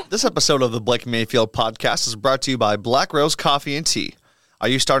 This episode of the Blake Mayfield Podcast is brought to you by Black Rose Coffee and Tea. Are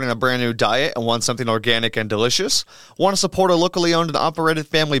you starting a brand new diet and want something organic and delicious? Want to support a locally owned and operated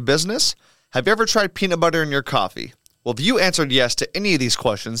family business? Have you ever tried peanut butter in your coffee? Well, if you answered yes to any of these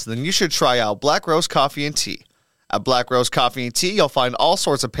questions, then you should try out Black Rose Coffee and Tea. At Black Rose Coffee and Tea, you'll find all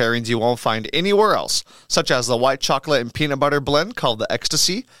sorts of pairings you won't find anywhere else, such as the white chocolate and peanut butter blend called the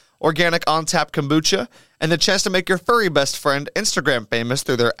Ecstasy, organic on-tap kombucha, and the chance to make your furry best friend Instagram famous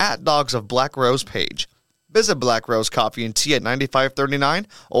through their @DogsOfBlackRose page. Visit Black Rose Coffee and Tea at 9539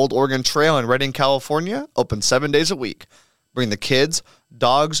 Old Oregon Trail in Redding, California, open 7 days a week. Bring the kids,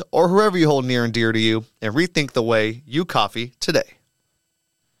 dogs, or whoever you hold near and dear to you, and rethink the way you coffee today.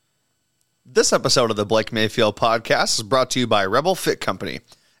 This episode of the Blake Mayfield Podcast is brought to you by Rebel Fit Company.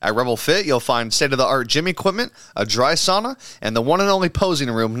 At Rebel Fit, you'll find state-of-the-art gym equipment, a dry sauna, and the one and only posing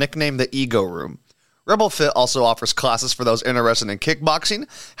room nicknamed the Ego Room. Rebel Fit also offers classes for those interested in kickboxing,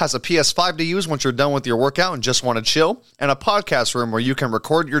 has a PS5 to use once you're done with your workout and just want to chill, and a podcast room where you can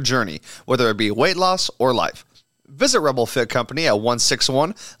record your journey, whether it be weight loss or life. Visit Rebel Fit Company at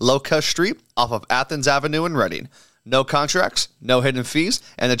 161 Locust Street off of Athens Avenue in Redding. No contracts, no hidden fees,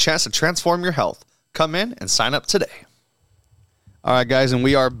 and the chance to transform your health. Come in and sign up today. All right, guys, and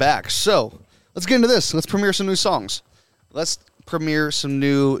we are back. So let's get into this. Let's premiere some new songs. Let's premiere some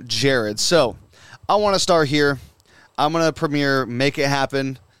new Jared. So I want to start here. I'm going to premiere Make It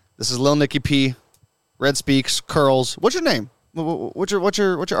Happen. This is Lil Nicky P, RedSpeekz, Curls. What's your name? What's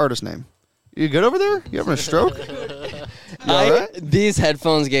your artist name? You good over there? You having a stroke? Right? These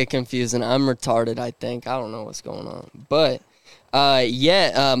headphones get confusing. I'm retarded, I think. I don't know what's going on. But,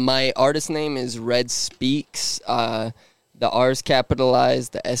 my artist name is RedSpeekz. The R is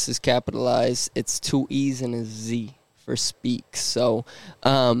capitalized. The S is capitalized. It's 2 E's and a Z for Speaks. So,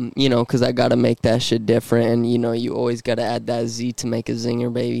 because I got to make that shit different. And, you always got to add that Z to make a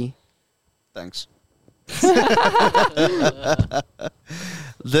zinger, baby. Thanks.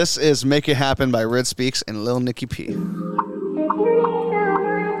 This is Make It Happen by RedSpeekz and Lil Nicky P.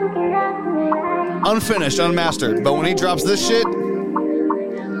 Unfinished, unmastered, but when he drops this shit,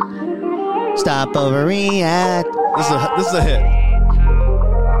 stop overreact. This is a hit.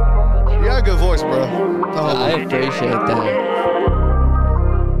 You got a good voice, bro. I appreciate that.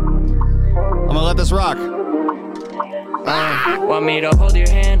 I'm gonna let this rock. All Want me to hold your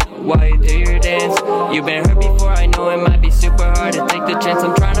hand while you do your dance. You've been hurt before, I know it might be super hard to take the chance.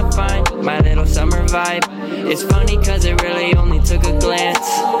 I'm trying to find my little summer vibe. It's funny cause it really only took a glance.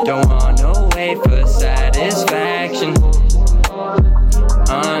 Don't want no wait for satisfaction.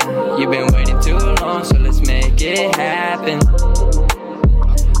 You've been waiting too long, so let's make it happen.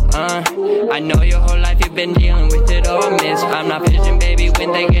 I know your whole life you've been dealing with it or miss. I'm not fishing, baby,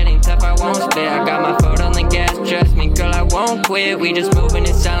 when they getting tough, I won't spit. I got my foot on the gas, trust me, girl, I won't quit. We just moving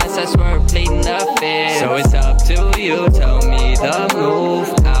in silence, I swear we're pleading the fifth. So it's up to you, tell me the move.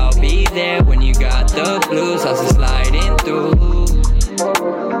 I'll be there when you got the blues, I'll just sliding through.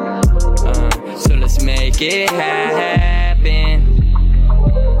 So let's make it happen.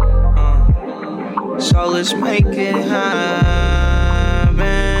 So let's make it happen.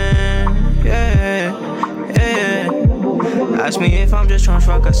 Yeah, yeah. Ask me if I'm just trying to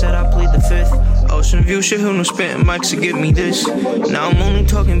fuck, I said I plead the fifth. Ocean view shit, who knew spitting mics to give me this? Now I'm only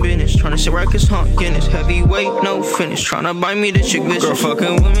talking business, trying to sit records, hunt Guinness. Heavyweight, no finish, trying to buy me the chick vicious. Girl,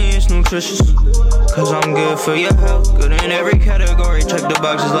 fucking with me, it's nutritious. Cause I'm good for your health, good in every category, check the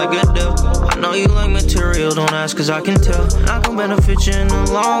boxes like a deal. I know you like material, don't ask cause I can tell. I can benefit you in the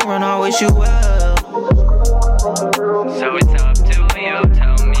long run, I wish you well. So it's up to you,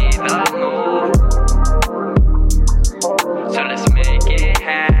 tell me the move. So let's make it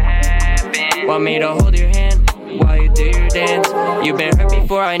happen. Want me to hold your hand while you do your dance. You've been hurt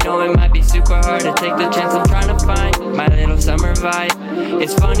before, I know it might be super hard to take the chance. I'm trying to find my little summer vibe.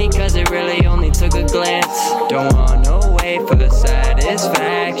 It's funny cause it really only took a glance. Don't want no wait for the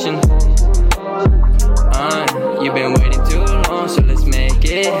satisfaction. You've been waiting too long, so let's make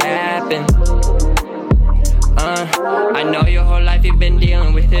it happen. I know your whole life you've been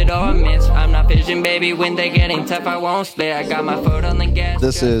dealing with it or miss. I'm not fishing, baby, when they getting tough, I won't split. I got my foot on the gas.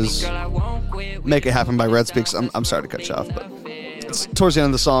 This is Make It Happen by RedSpeekz. I'm sorry to cut you off, but it's towards the end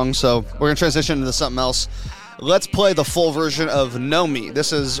of the song, so we're going to transition into something else. Let's play the full version of Know Me.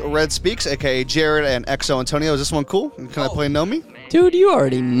 This is RedSpeekz, a.k.a. Jared and XO Antonio. Is this one cool? Can I play Know Me? Dude, you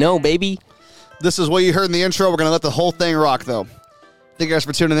already know, baby. This is what you heard in the intro. We're going to let the whole thing rock, though. Thank you guys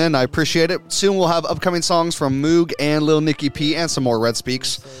for tuning in. I appreciate it. Soon we'll have upcoming songs from Moog and Lil Nicky P and some more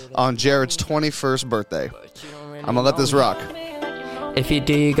RedSpeekz on Jared's 21st birthday. I'm going to let this rock. If you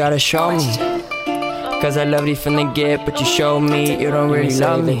do, you gotta show me. Cause I loved you from the get, but you showed me you don't really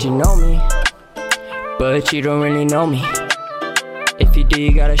love me. You know me, but you don't really know me. If you do,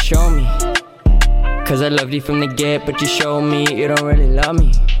 you gotta show me. Cause I loved you from the get, but you showed me you don't really love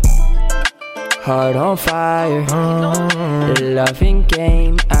me. Heart on fire, the loving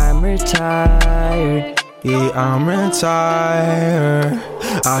game, I'm retired. Yeah, I'm retired.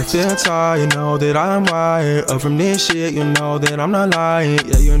 I feel tired, you know that I'm wired up from this shit, you know that I'm not lying.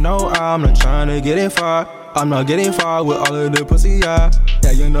 Yeah, you know I'm not trying to get it far. I'm not getting far with all of the pussy, yeah.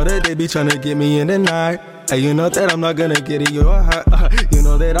 Yeah, you know that they be trying to get me in the night. Hey, you know that I'm not gonna get it, you know you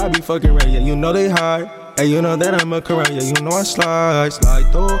know that I be fucking right, yeah, you know they hide. Hey, you know that I'm a correct, yeah, you know I slide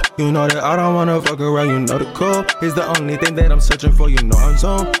through. You know that I don't wanna fuck around, you know the cool is the only thing that I'm searching for. You know I'm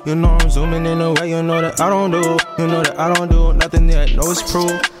zoom, you know I'm zooming in a way, you know that I don't do. You know that I don't do nothing that I know it's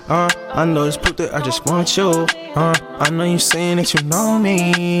proof. I know it's proof that I just want you. I know you saying that you know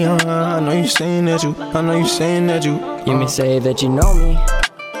me. I know you saying that you. You may say that you know me,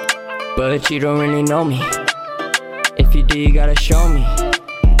 but you don't really know me. If you do, you gotta show me.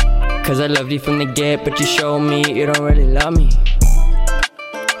 Cause I loved you from the get, but you showed me you don't really love me.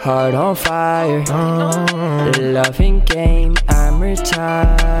 Heart on fire, the loving game, I'm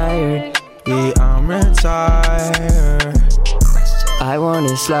retired. Yeah, I'm retired. I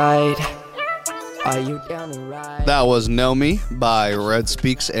wanna slide. Are you down to ride? That was Know Me by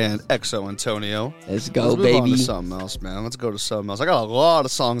RedSpeekz and XO Antonio. Let's go, Let's move baby. on to something else, man. Let's go to something else. I got a lot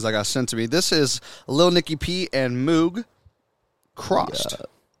of songs that got sent to me. This is Lil Nicky P and Moog, Crossed. Yeah.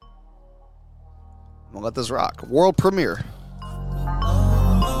 I'm gonna let this rock. World premiere.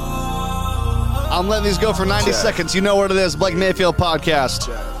 I'm letting these go for 90 seconds. You know what it is. Blake Mayfield podcast.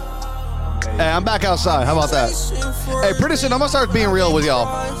 Hey, I'm back outside. How about that? Hey, pretty soon I'm gonna start being real with y'all.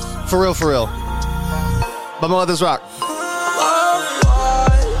 For real, for real. But I'm gonna let this rock.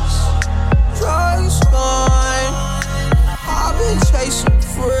 I've been chasing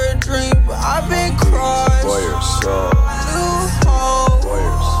for a dream, but I've been crushed. New hope.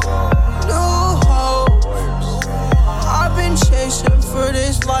 I've been chasing for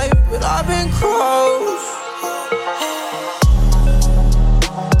this life, but I've been crushed.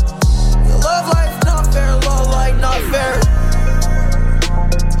 Your love life not fair, love life not fair.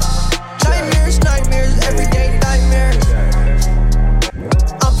 Nightmares, everyday nightmares.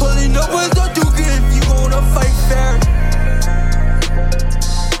 I'm pulling up with the Duke if you wanna fight fair.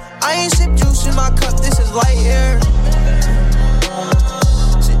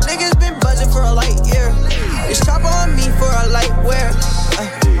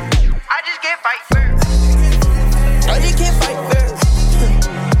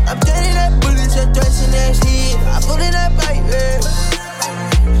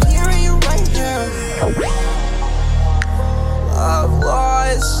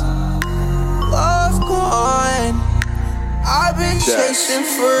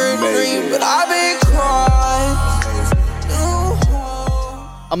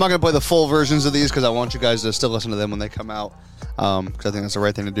 I'm not going to play the full versions of these because I want you guys to still listen to them when they come out. Because I think that's the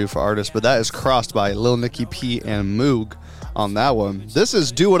right thing to do for artists. But that is Crossed by Lil Nicky P and Moog on that one. This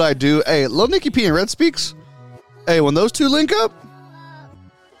is Do What I Do. Hey, Lil Nicky P and RedSpeekz. Hey, when those two link up.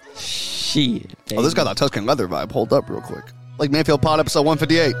 Shit. Oh, this got that Tuscan leather vibe. Hold up real quick. Like Manfield Pod episode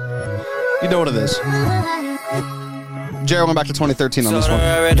 158. You know what it is. Jared went back to 2013 on this one.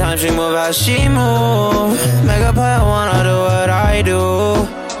 Every time she move, how she move. Make a play, I wanna do what I do.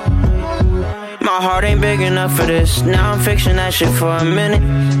 My heart ain't big enough for this. Now I'm fixing that shit for a minute.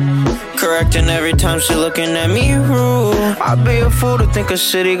 Correcting every time she looking at me rude. I'd be a fool to think a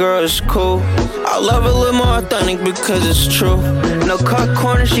city girl is cool. I love a little more authentic because it's true. No cut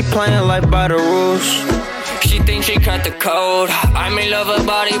corner, she playing like by the rules. She thinks she cut the code. I may love her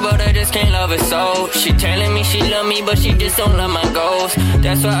body, but I just can't love her soul. She telling me she love me, but she just don't love my goals.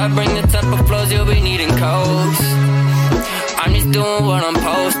 That's why I bring the type of flows you'll be needing codes. I'm just doing what I'm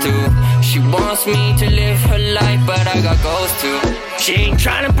supposed to. She wants me to live her life, but I got goals too. She ain't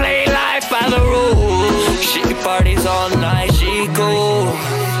trying to play life by the rules. She parties all night, she cool.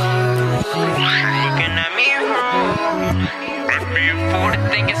 Looking at me wrong. I'd be a fool to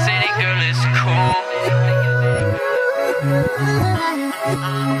think a city girl is cool.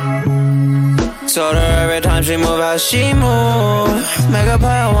 Told her every time she move, how she move. Make a play,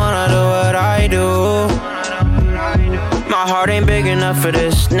 I wanna do what I do. My heart ain't big enough for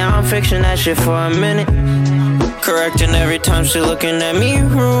this. Now I'm fixing that shit for a minute. Correcting every time she looking at me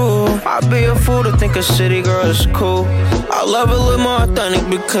rude. I'd be a fool to think a city girl is cool. I love a little more authentic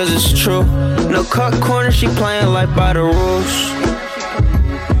because it's true. No cut corner, she playing like by the rules.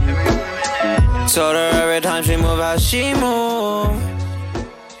 Told her every time she move, how she move.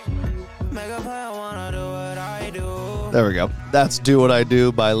 Make a play, I wanna do what I do. There we go. That's Do What I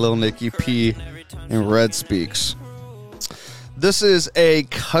Do by Lil Nicky P and RedSpeekz. This is a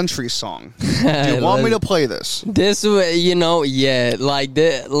country song. Do you want me to play this? This, you know, yeah, like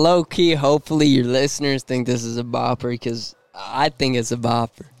low key. Hopefully, your listeners think this is a bopper because I think it's a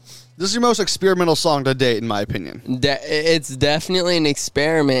bopper. This is your most experimental song to date, in my opinion. It's definitely an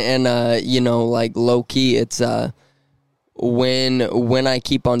experiment, and you know, like low key, it's when I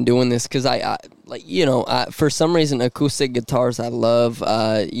keep on doing this because I like, you know, for some reason acoustic guitars I love.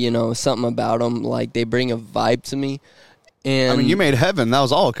 You know, something about them, like they bring a vibe to me. And I mean, you made Heaven. That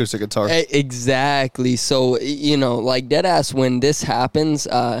was all acoustic guitar. Exactly. So, you know, like deadass, when this happens,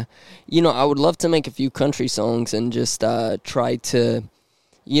 you know, I would love to make a few country songs and just try to,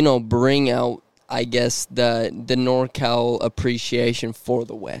 you know, bring out, I guess, the NorCal appreciation for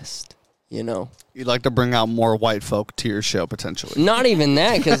the West, you know. You'd like to bring out more white folk to your show, potentially. Not even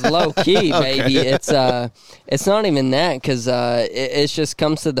that, because low key, Okay. baby. It's not even that, because it just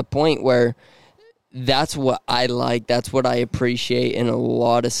comes to the point where that's what I like. That's what I appreciate in a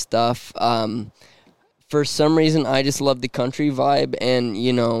lot of stuff. For some reason, I just love the country vibe, and,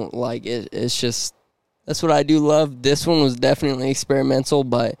 you know, like, it's just, that's what I do love. This one was definitely experimental,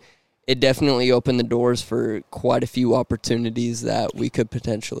 but it definitely opened the doors for quite a few opportunities that we could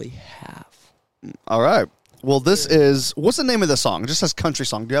potentially have. All right. Well, this is, what's the name of the song? It just says country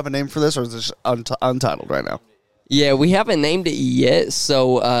song. Do you have a name for this, or is this untitled right now? Yeah, we haven't named it yet,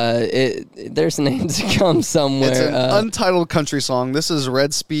 so there's names to come somewhere. It's an untitled country song. This is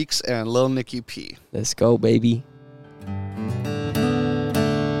RedSpeekz and Lil Nicky P. Let's go, baby.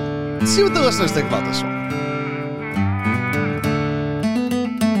 Let's see what the listeners think about this one.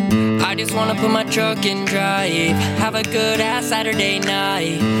 I just wanna put my truck in drive, have a good ass Saturday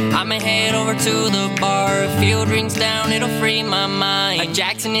night. I'ma head over to the bar, a few drinks down, it'll free my mind. A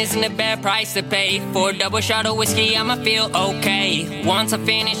Jackson isn't a bad price to pay, for a double shot of whiskey, I'ma feel okay. Once I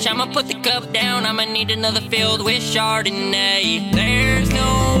finish, I'ma put the cup down, I'ma need another filled with Chardonnay. There's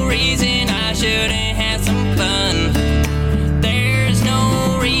no reason I shouldn't have some fun. There's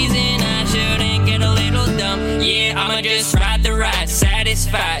no reason I shouldn't get a little dumb. Yeah, I'ma just ride the ride,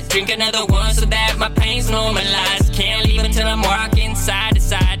 satisfied. Drink another one so that my pain's normalized. Can't leave until I'm walking side to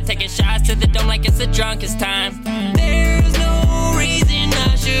side, taking shots to the dome like it's the drunkest time. There's no reason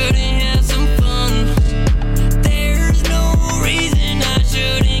I shouldn't have some fun. There's no reason I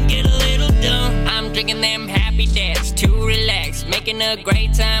shouldn't get a little dumb. I'm drinking them happy days to relax, making a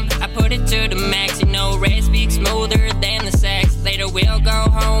great time. I put it to the max, you know, RedSpeekz smoother than the sax. Later we'll go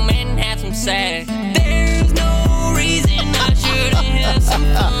home and have some sex. There's no reason I shouldn't have some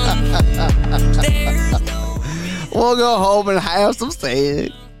fun. There's no reason. We'll go home and have some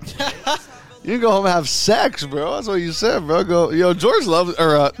sex. You can go home and have sex, bro. That's what you said, bro. Go, yo, George loves,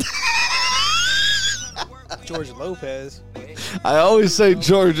 or George Lopez. I always say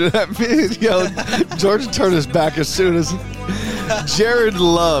George. That means, yo, George turned his back as soon as Jared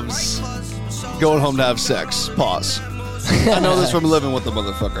loves going home to have sex. Pause. I know this from living with the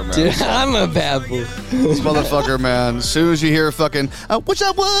motherfucker, man. Dude, I'm a bad boy. This motherfucker, man. As soon as you hear fucking, I wish I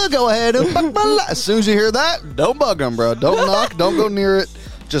would go ahead and fuck my life. As soon as you hear that, don't bug him, bro. Don't knock. Don't go near it.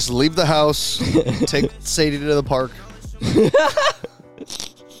 Just leave the house. Take Sadie to the park.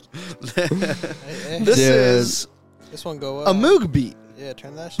 This is This one go a up. Moog beat. Yeah,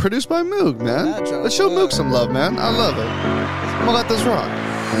 turn that shit. Produced by Moog, man. That joint Let's show was- Moog some love, man. I love it. I'm gonna let this rock.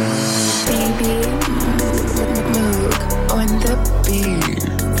 Baby, Moog on the beat.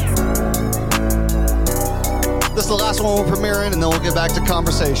 This is the last one we're premiering, and then we'll get back to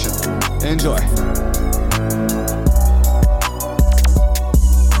conversation. Enjoy.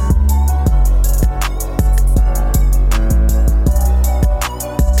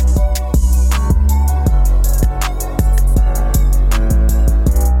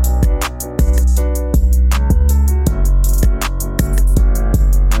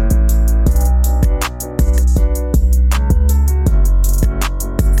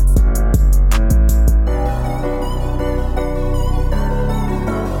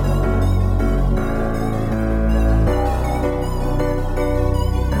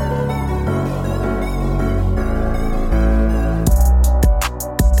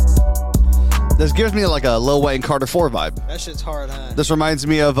 This gives me like a Lil Wayne Carter 4 vibe. That shit's hard, huh? This reminds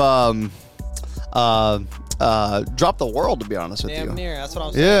me of Drop the World, to be honest with Damn you. near. That's what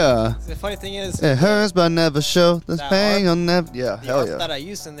I'm saying. Yeah. The funny thing is, It hurts but never show. This That pain harp- on never. Yeah, the hell harp yeah. that I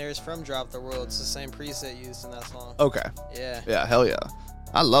used in there is from Drop the World. It's the same preset used in that song. Okay. Yeah. Yeah, hell yeah.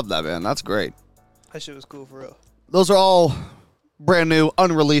 I love that, man. That's great. That shit was cool for real. Those are all brand new,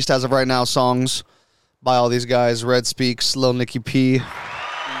 unreleased as of right now songs by all these guys. RedSpeekz, Lil Nicky P,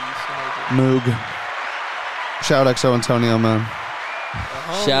 Moog. Shout out XO Antonio, man.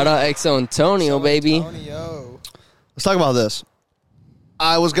 Shout out XO Antonio, baby. Antonio. Let's talk about this.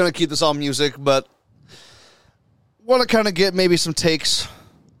 I was going to keep this all music, but want to kind of get maybe some takes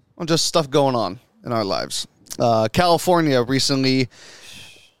on just stuff going on in our lives. California recently...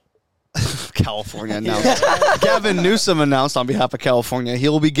 California announced. Gavin Newsom announced on behalf of California he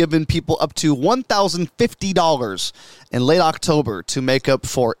will be giving people up to $1,050 in late October to make up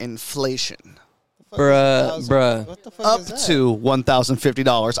for inflation. Bruh. What the fuck Up is that? to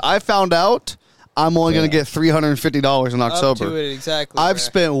 $1,050. I found out I'm only going to get $350 in Up October. to it, exactly. I've bruh.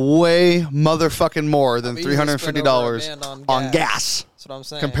 spent way motherfucking more than I've easily spent over $350 $1,000 on on gas That's what I'm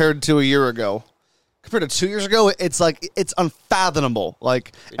saying. compared to a year ago. Compared to 2 years ago, it's like it's unfathomable.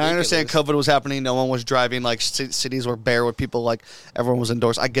 Like I understand COVID was happening, no one was driving. Like cities were bare with people. Like everyone was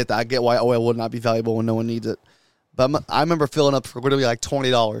indoors. I get that. I get why oil would not be valuable when no one needs it. But I remember filling up for literally like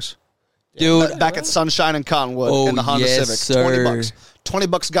 $20. Dude. Back at Sunshine and Cottonwood Oh, in the Honda yes, Civic, sir. $20.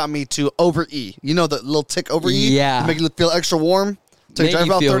 $20 got me to over E. You know the little tick over E? Yeah. Make you feel extra warm. To Make drive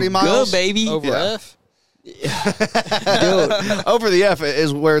you about feel 30 miles. good, baby. Over Yeah. F? Dude. Over the F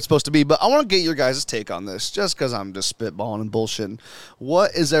is where it's supposed to be. But I want to get your guys' take on this, just because I'm just spitballing and bullshitting.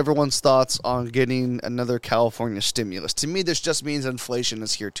 What is everyone's thoughts on getting another California stimulus? To me, this just means inflation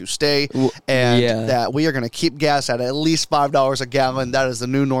is here to stay, and yeah. that we are going to keep gas at least $5 a gallon. That is the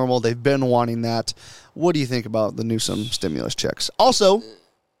new normal. They've been wanting that. What do you think about the Newsom stimulus checks? Also,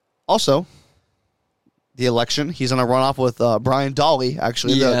 the election. He's in a runoff with Brian Dahle,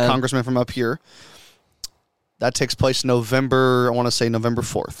 actually, the Yeah. congressman from up here. That takes place November, I want to say November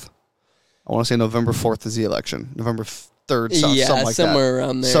 4th. I want to say November 4th is the election. November 3rd, Yeah, something like somewhere that.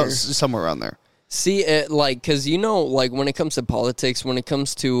 around there. Somewhere around there. See, because, like, when it comes to politics, when it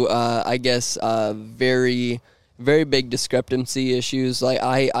comes to, I guess, very, very big discrepancy issues, like,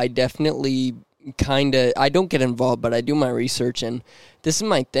 I definitely kind of, I don't get involved, but I do my research, and this is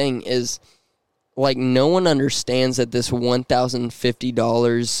my thing, is, like, no one understands that this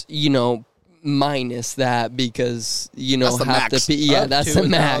 $1,050, minus that, because, That's the half max. the Up that's to the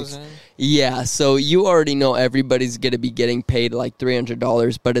max. 1,000. Yeah, so you already know everybody's going to be getting paid like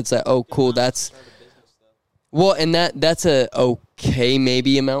 $300, but it's like, oh, cool, that's... Well, and that's a okay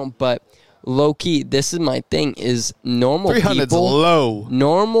maybe amount, but low-key, this is my thing, is normal 300's people... low.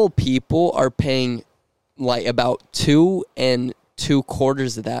 Normal people are paying like about 2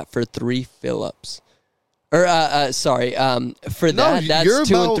 2/4 of that for 3 fill-ups. Or, for that, that's you're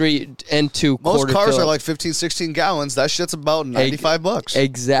 2 about- and 3 and 2/4 Most cars are fill-up. like 15, 16 gallons. That shit's about $95.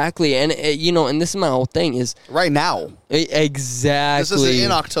 Exactly, and and this is my whole thing is Right now. exactly. This isn't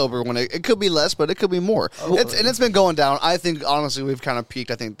in October when it could be less, but it could be more. It's been going down. I think, honestly, we've kind of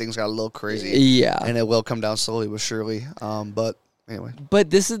peaked. I think things got a little crazy. Yeah. And it will come down slowly but surely. But anyway. But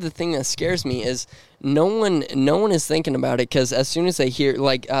this is the thing that scares me is no one is thinking about it, because as soon as they hear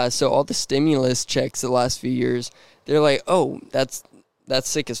so all the stimulus checks the last few years, they're like, oh, that's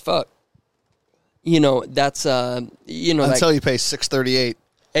sick as fuck. You know, that's you know, until you pay $6.38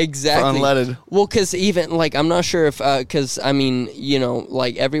 exactly for unleaded. Well, because even like I'm not sure if because I mean, you know,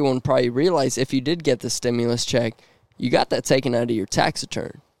 like everyone probably realized if you did get the stimulus check, you got that taken out of your tax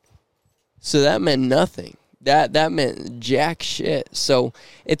return, so that meant nothing. That meant jack shit. So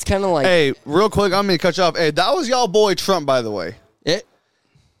it's kind of like, hey, real quick, I'm gonna cut you off. Hey, that was y'all boy Trump, by the way.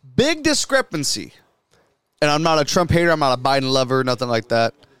 Big discrepancy. And I'm not a Trump hater. I'm not a Biden lover. Nothing like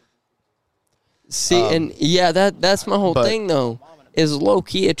that. See, and yeah, that's my whole thing, though, is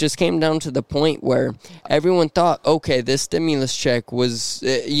low-key, it just came down to the point where everyone thought, okay, this stimulus check was,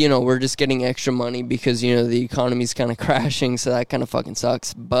 you know, we're just getting extra money because, you know, the economy's kind of crashing, so that kind of fucking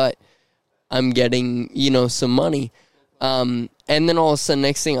sucks, but I'm getting, you know, some money. And then all of a sudden,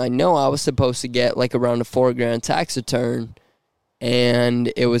 next thing I know, I was supposed to get, like, around a $4,000 tax return,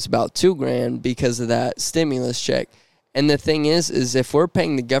 and it was about $2,000 because of that stimulus check. And the thing is if we're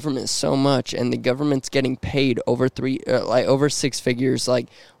paying the government so much and the government's getting paid over over six figures, like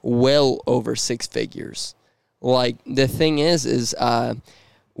well over six figures, like the thing is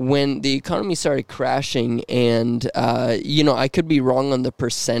when the economy started crashing and, you know, I could be wrong on the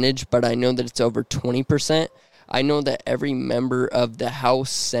percentage, but I know that it's over 20%. I know that every member of the House,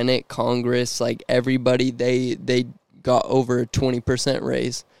 Senate, Congress, like everybody, they got over a 20%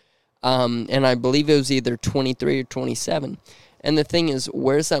 raise. And I believe it was either 23 or 27. And the thing is,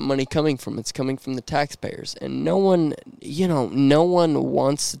 where's that money coming from? It's coming from the taxpayers. And no one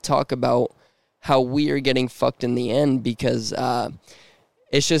wants to talk about how we are getting fucked in the end because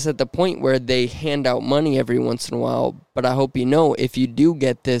it's just at the point where they hand out money every once in a while. But I hope you know, if you do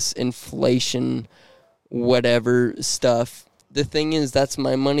get this inflation, whatever stuff, the thing is, that's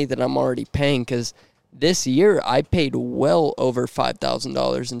my money that I'm already paying because this year, I paid well over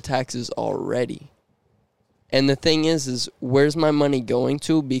 $5,000 in taxes already. And the thing is where's my money going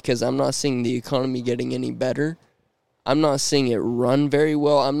to? Because I'm not seeing the economy getting any better. I'm not seeing it run very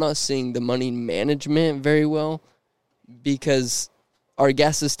well. I'm not seeing the money management very well because our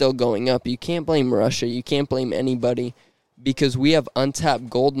gas is still going up. You can't blame Russia. You can't blame anybody because we have untapped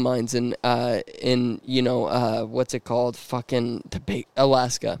gold mines in you know, what's it called? Fucking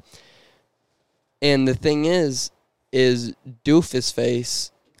Alaska. And the thing is Doofusface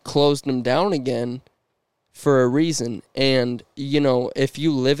closed them down again for a reason. And, you know, if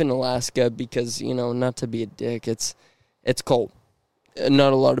you live in Alaska, because, you know, not to be a dick, it's cold.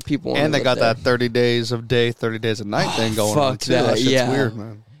 Not a lot of people want to And they live got there. that 30 days of day, 30 days of night thing going on, too. That, That shit's yeah. weird,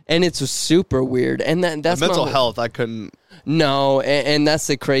 man. And it's super weird. And that's the mental my health, I couldn't. No, and that's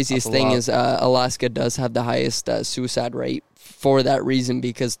the craziest That's a thing lot. is Alaska does have the highest suicide rate for that reason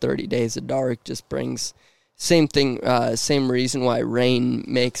because 30 days of dark just brings same thing, same reason why rain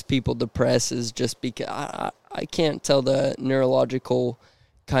makes people depressed is just because I can't tell the neurological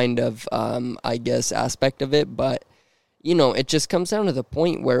kind of, I guess, aspect of it, but, you know, it just comes down to the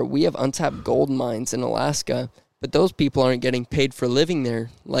point where we have untapped gold mines in Alaska, but those people aren't getting paid for living there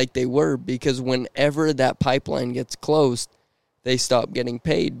like they were because whenever that pipeline gets closed, they stop getting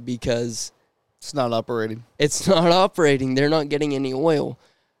paid because It's not operating. it's not operating. They're not getting any oil.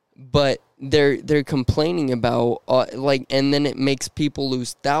 But they're complaining about, and then it makes people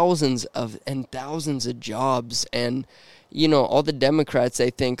lose thousands of jobs. And, you know, all the Democrats,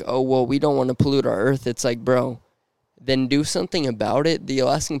 they think, oh, well, we don't want to pollute our earth. It's like, bro, then do something about it. The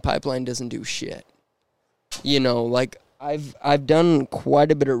Alaskan pipeline doesn't do shit. You know, like, I've done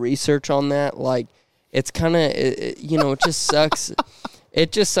quite a bit of research on that. Like, it's kind of, you know, it just sucks.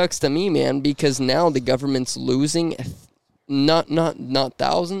 It just sucks to me, man, because now the government's losing not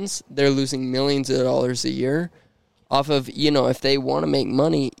thousands, they're losing millions of dollars a year off of, you know, if they want to make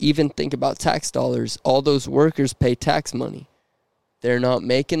money, even think about tax dollars. All those workers pay tax money. They're not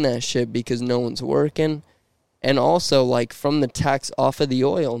making that shit because no one's working. And also, like, from the tax off of the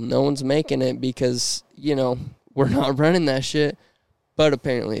oil, no one's making it because, you know, we're not running that shit. But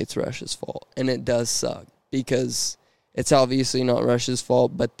apparently it's Russia's fault. And it does suck because it's obviously not Russia's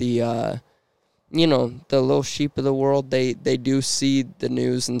fault, but the, you know, the little sheep of the world, they do see the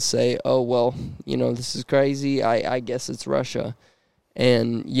news and say, oh, well, you know, this is crazy. I guess it's Russia.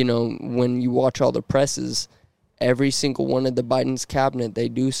 And, you know, when you watch all the presses, every single one of the Biden's cabinet, they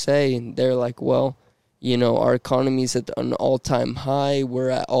do say, they're like, well, you know, our economy's at an all-time high. We're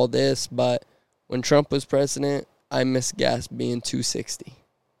at all this. But when Trump was president, I miss gas being $2.60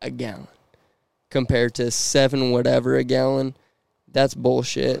 a gallon compared to $7 whatever a gallon. That's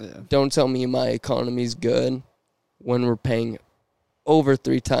bullshit. Yeah. Don't tell me my economy's good when we're paying over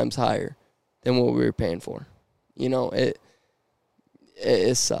 3 times higher than what we were paying for. You know, it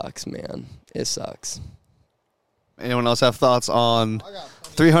sucks, man. It sucks. Anyone else have thoughts on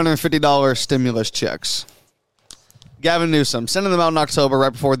 $350 stimulus checks? Gavin Newsom, sending them out in October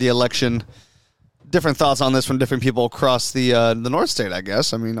right before the election. Different thoughts on this from different people across the North State, I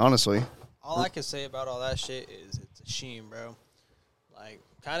guess. I mean, honestly. All I can say about all that shit is it's a shame, bro. Like,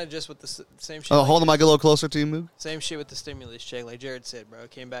 kind of just with the same shit. Oh, hold the mic a little closer to you, Moog. Same shit with the stimulus check. Like Jared said, bro,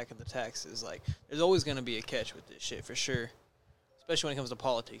 it came back in the taxes. Like, there's always going to be a catch with this shit, for sure. Especially when it comes to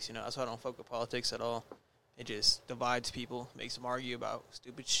politics, you know. That's why I don't fuck with politics at all. It just divides people, makes them argue about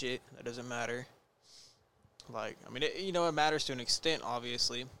stupid shit that doesn't matter. Like, I mean, it matters to an extent,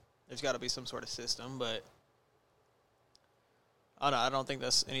 obviously. There's got to be some sort of system, but I don't think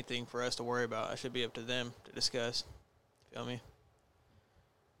that's anything for us to worry about. It should be up to them to discuss. Feel me?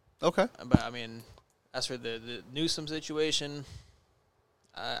 Okay. But, I mean, as for the Newsom situation,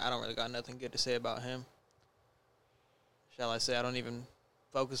 I don't really got nothing good to say about him. Shall I say I don't even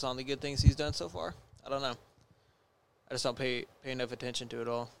focus on the good things he's done so far? I don't know. I just don't pay enough attention to it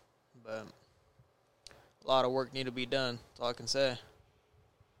all. But a lot of work need to be done. That's all I can say.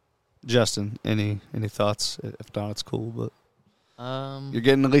 Justin, any thoughts? If not, it's cool. But you're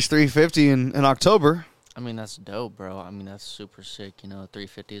getting at least $350 in October. I mean, that's dope, bro. I mean, that's super sick. You know,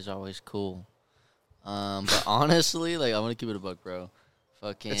 $350 is always cool. But honestly, like, I'm gonna keep it a buck, bro.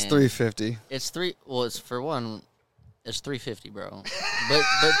 Fucking, it's $350. Well, it's for one. It's $350, bro. But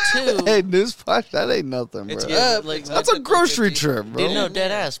two. Hey, newsflash, that ain't nothing, bro. That's a grocery trip, bro. Dude, no,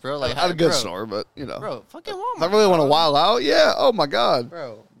 dead ass, bro. Like, not a good store, but you know, bro, fucking Walmart. If I really want to wild out, yeah. Oh my god,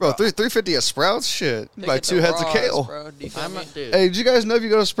 bro, $350 at Sprouts, shit. You buy 2 heads of kale. Bro. Hey, did you guys know if you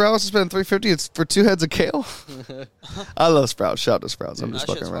go to Sprouts and spend $350, it's for 2 heads of kale? I love Sprouts. Shout out to Sprouts. I'm just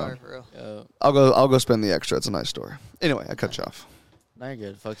fucking around. I'll go spend the extra. It's a nice store. Anyway, I cut you off. No, you're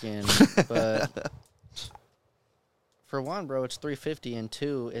good. Fucking, but. For one, bro, it's $350, and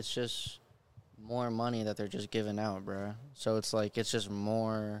two, it's just more money that they're just giving out, bro. So it's like it's just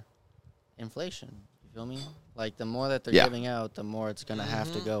more inflation. You feel me? Like the more that they're giving out, the more it's gonna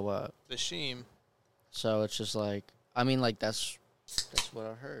have to go up. The shame. So it's just like, I mean, like that's what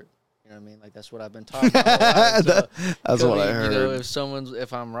I heard. You know what I mean? Like that's what I've been talking about. So, that's what I heard. You know,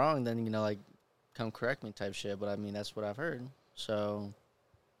 if I'm wrong, then you know, like, come correct me type shit. But I mean, that's what I've heard. So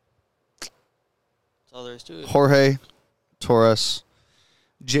that's all there is to it. Jorge Torres,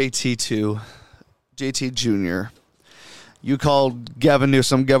 JT2, JT Jr. You called Gavin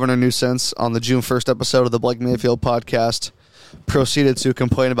Newsom Governor Nuisance on the June 1st episode of the Blake Mayfield podcast. Proceeded to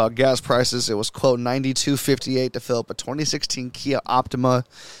complain about gas prices. It was, quote, $92.58 to fill up a 2016 Kia Optima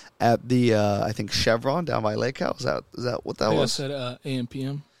at the, I think, Chevron down by Lake House. Is that what that was? I said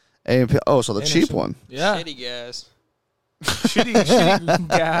AMPM. AMPM. Oh, so the cheap one. Yeah. Shitty gas. shitty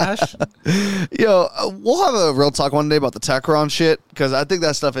gas. Yo, we'll have a real talk one day about the Tacron shit because I think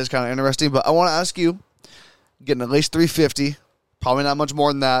that stuff is kind of interesting. But I want to ask you, getting at least $350, probably not much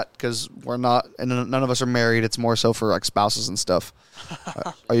more than that because we're not, and none of us are married. It's more so for like spouses and stuff.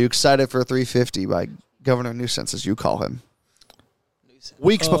 Are you excited for $350 by Governor Nuisance, as you call him?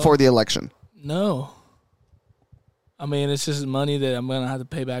 Weeks before the election. No. I mean, it's just money that I'm gonna have to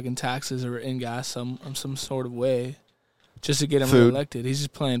pay back in taxes or in gas some sort of way. Just to get him reelected. He's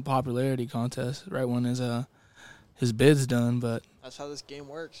just playing popularity contest right when his bid's done, but that's how this game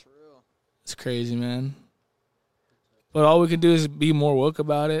works, for real. It's crazy, man. But all we can do is be more woke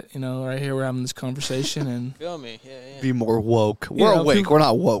about it. You know, right here we're having this conversation and feel me, yeah. Be more woke. We're awake. We're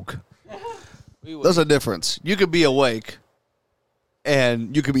not woke. There's a difference. You could be awake,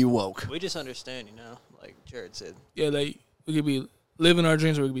 and you could be woke. We just understand, you know, like Jared said. Yeah, like we could be living our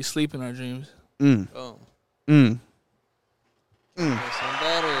dreams, or we could be sleeping our dreams. Boom.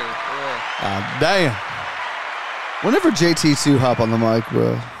 Better, yeah. Damn. Whenever JT2 hop on the mic,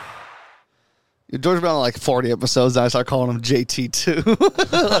 bro. George been on like 40 episodes, and I start calling him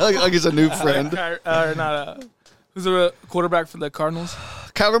JT2. like he's a new friend. Who's the quarterback for the Cardinals?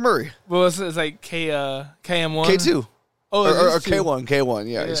 Kyler Murray. Well, it's like KM1. K2. Oh, or K1.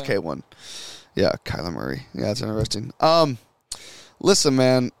 K1. Yeah, he's K1. Yeah, Kyler Murray. Yeah, that's interesting. Listen,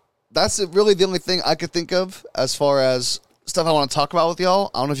 man, that's really the only thing I could think of as far as stuff I want to talk about with y'all.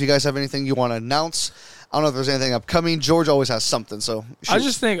 I don't know if you guys have anything you want to announce. I don't know if there's anything upcoming. George always has something, so shoot. I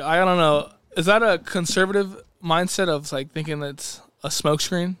just think, I don't know, is that a conservative mindset of like thinking that's a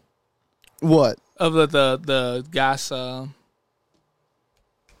smokescreen? What? Of the gas, what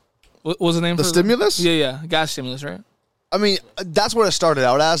was the name? The stimulus? Yeah, gas stimulus, right? I mean, that's what it started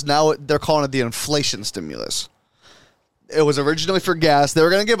out as. Now they're calling it the inflation stimulus. It was originally for gas. They were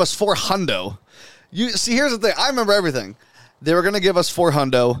going to give us $400. You see, here's the thing. I remember everything. They were going to give us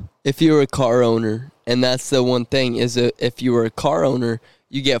 $400. If you're a car owner, and that's the one thing, is if you were a car owner,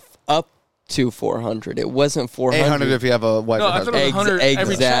 you get up to 400. It wasn't 400. 800 if you have a wife. No, or I thought husband. it was 100 every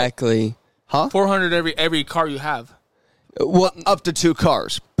check. Exactly. Huh? 400 every car you have. Well, Up to 2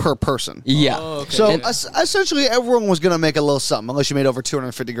 cars per person. yeah. Oh, okay. So And- essentially, everyone was going to make a little something, unless you made over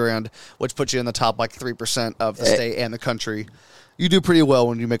 250 grand, which puts you in the top like 3% of the state and the country. You do pretty well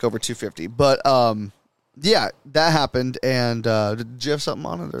when you make over 250. But yeah, that happened. And did you have something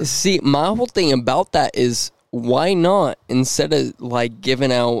on it? Or? See, my whole thing about that is why not, instead of like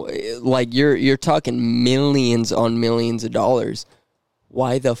giving out, like you're talking millions on millions of dollars,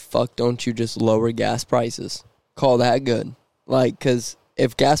 why the fuck don't you just lower gas prices? Call that good. Like, because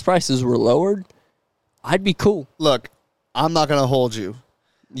if gas prices were lowered, I'd be cool. Look, I'm not going to hold you.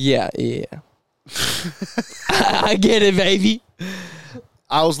 Yeah. I get it, baby.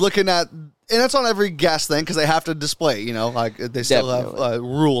 I was looking at, and it's on every gas thing because they have to display, like they still Definitely. have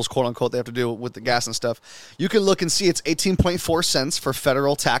rules, quote unquote, they have to do with the gas and stuff. You can look and see it's 18.4 cents for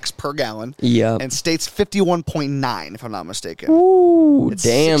federal tax per gallon. Yeah. And state's 51.9, if I'm not mistaken. Ooh, It's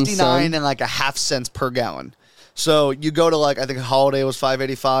damn, 69 son. and like a half cents per gallon. So you go to like, I think Holiday was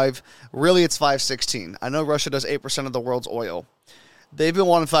 5.85. Really, it's 5.16. I know Russia does 8% of the world's oil. They've been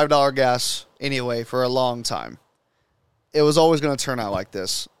wanting $5 gas anyway for a long time. It was always going to turn out like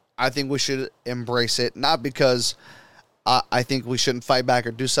this. I think we should embrace it, not because I think we shouldn't fight back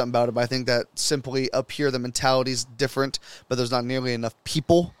or do something about it, but I think that simply up here the mentality's different, but there's not nearly enough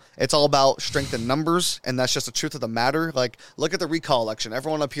people. It's all about strength in numbers, and that's just the truth of the matter. Like, look at the recall election.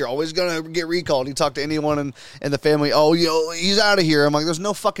 Everyone up here always going to get recalled. You talk to anyone in the family, oh, he's out of here. I'm like, there's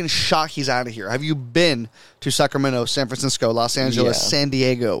no fucking shot he's out of here. Have you been to Sacramento, San Francisco, Los Angeles, Yeah. San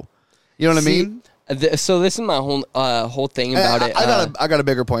Diego? You know what I mean? So this is my whole thing about it. I got a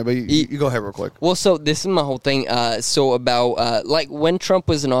bigger point, but you go ahead real quick. Well, so this is my whole thing. So about like when Trump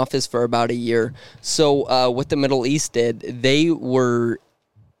was in office for about a year. So what the Middle East did, they were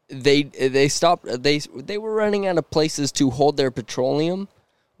running out of places to hold their petroleum,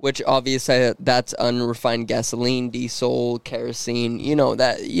 which obviously that's unrefined gasoline, diesel, kerosene.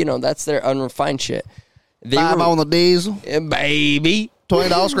 That's their unrefined shit. They $5 on the diesel, baby.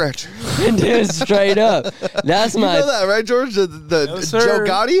 $20 scratch. Dude, straight up. That's my. You know that, right, George? The No, Joe sir.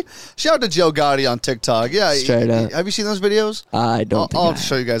 Gotti? Shout out to Joe Gotti on TikTok. Yeah. Straight up. Have you seen those videos? I don't. think I'll I-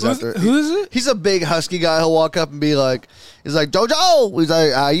 show you guys after. Who is it? He's a big husky guy. He'll walk up and be like, he's like, Jojo. He's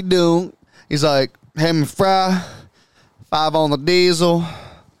like, how you doing? He's like, ham and fry, $5 on the diesel,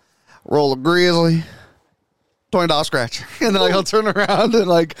 roll of grizzly, $20 scratch. And then like he'll turn around and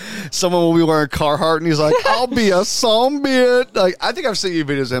like someone will be wearing Carhartt and he's like, I'll be a zombie. Like, I think I've seen you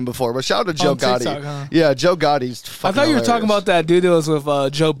videos of him before, but shout out to Joe On Gotti. TikTok, huh? Yeah, Joe Gotti's I fucking thought you were talking hilarious. about that dude that was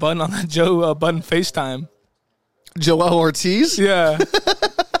with Joe Budden on that Joe Budden FaceTime. Joel Ortiz. Yeah.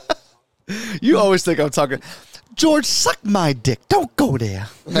 You always think I'm talking. George, suck my dick. Don't go there.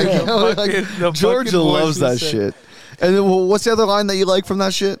 the Georgia fucking loves voice that he said. shit. And then, what's the other line that you like from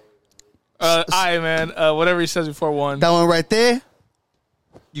that shit? Man. Whatever he says before one. That one right there.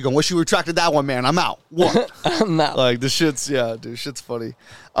 You gonna wish you retracted that one, man. I'm out. What? I'm out. Like the shit's shit's funny.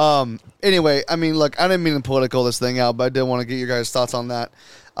 Anyway, I mean, look, I didn't mean to political this thing out, but I did want to get your guys' thoughts on that.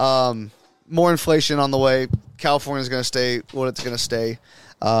 More inflation on the way. California's gonna stay what it's gonna stay.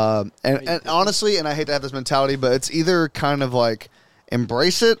 And honestly, and I hate to have this mentality, but it's either kind of like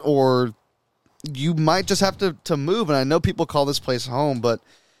embrace it or you might just have to move. And I know people call this place home, but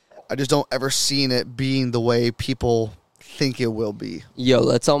I just don't ever seen it being the way people think it will be. Yo,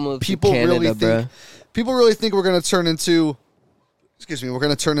 let's almost People Canada, really bro. think people really think we're gonna turn into we're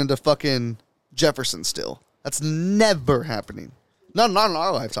gonna turn into fucking Jefferson still. That's never happening. Not in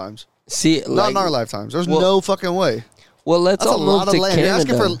our lifetimes. See, Not in our lifetimes. There's well- no fucking way. Well, let's That's a all lot move of to land.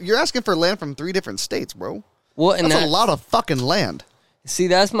 Canada. You're asking for land from 3 different states, bro. Well, and That's a lot of fucking land. See,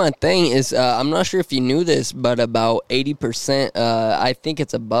 that's my thing. Is I'm not sure if you knew this, but about 80%, I think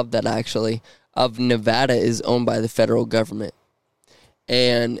it's above that actually, of Nevada is owned by the federal government,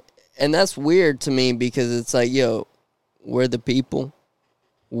 and that's weird to me because it's like, yo, we're the people.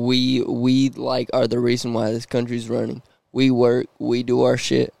 We like are the reason why this country's running. We work, we do our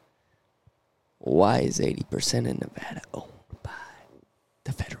shit. Why is 80% in Nevada owned by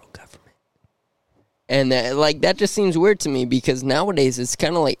the federal government? And that just seems weird to me because nowadays it's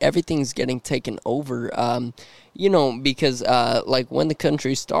kind of like everything's getting taken over. Because like when the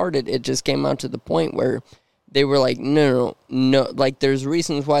country started, it just came out to the point where they were like, no. Like there's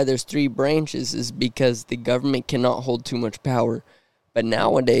reasons why there's 3 branches is because the government cannot hold too much power. But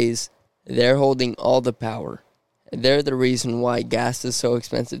nowadays, they're holding all the power. They're the reason why gas is so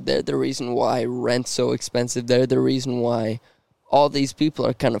expensive. They're the reason why rent's so expensive. They're the reason why all these people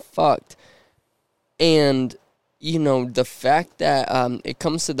are kind of fucked. And the fact that it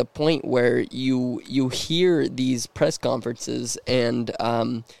comes to the point where you hear these press conferences and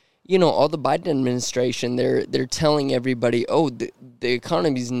all the Biden administration, they're telling everybody, oh, the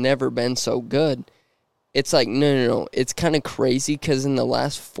economy's never been so good. It's like, no. It's kind of crazy because in the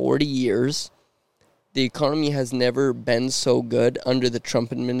last 40 years, the economy has never been so good under the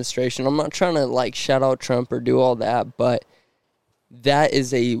Trump administration. I'm not trying to, shout out Trump or do all that, but that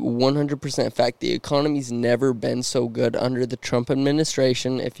is a 100% fact. The economy's never been so good under the Trump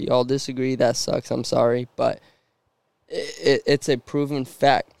administration. If you all disagree, that sucks. I'm sorry, but it's a proven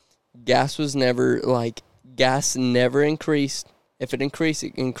fact. Gas never increased. If it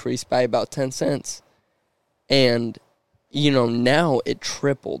increased by about 10 cents. And, now it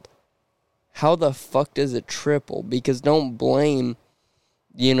tripled. How the fuck does it triple? Because don't blame,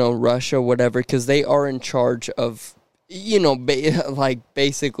 Russia, whatever, because they are in charge of, basically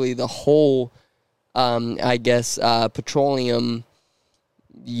the whole, petroleum,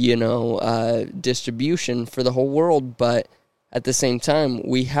 distribution for the whole world. But at the same time,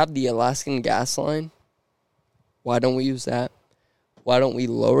 we have the Alaskan gas line. Why don't we use that? Why don't we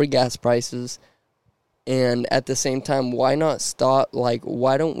lower gas prices? And at the same time, why not stop,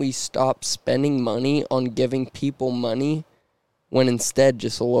 why don't we stop spending money on giving people money when instead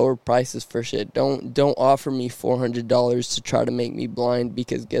just lower prices for shit? Don't offer me $400 to try to make me blind,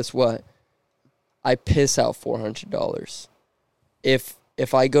 because guess what? I piss out $400.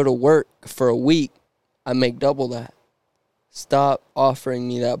 If I go to work for a week, I make double that. Stop offering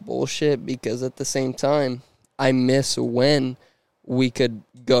me that bullshit, because at the same time, I miss when we could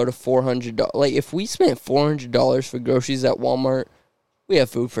go to $400. If we spent $400 for groceries at Walmart, we have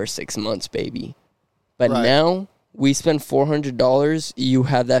food for 6 months, baby. But now, we spend $400, you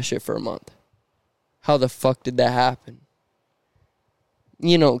have that shit for a month. How the fuck did that happen?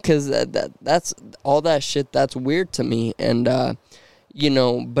 Because that's all that shit, that's weird to me. And,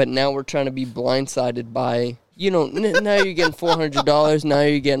 but now we're trying to be blindsided by, now you're getting $400, now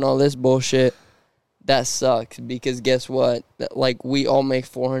you're getting all this bullshit. That sucks, because guess what? We all make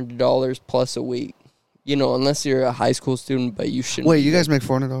 $400 plus a week. Unless you're a high school student, but you shouldn't. Wait, you guys make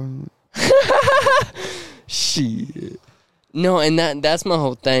 $400? Shit. No, and that's my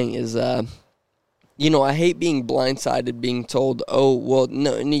whole thing is, I hate being blindsided, being told, oh, well,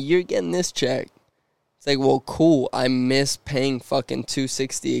 no, you're getting this check. It's like, well, cool. I miss paying fucking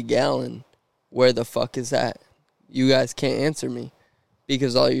 $2.60 a gallon. Where the fuck is that? You guys can't answer me.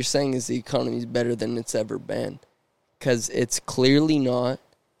 Because all you're saying is the economy's better than it's ever been. Because it's clearly not.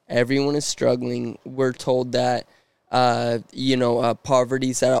 Everyone is struggling. We're told that,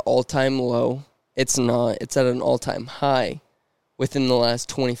 poverty's at an all-time low. It's not. It's at an all-time high within the last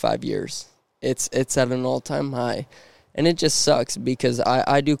 25 years. It's at an all-time high. And it just sucks because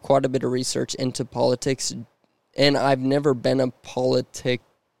I do quite a bit of research into politics. And I've never been a politic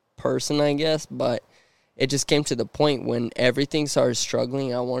person, I guess, but it just came to the point when everything started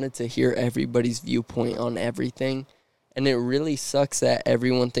struggling, I wanted to hear everybody's viewpoint on everything. And it really sucks that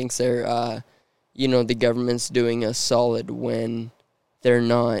everyone thinks they're, the government's doing us solid when they're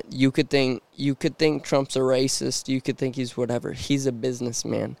not. You could think Trump's a racist. You could think he's whatever. He's a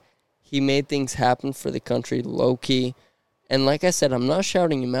businessman. He made things happen for the country low-key. And like I said, I'm not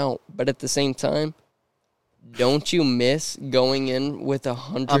shouting him out. But at the same time, don't you miss going in with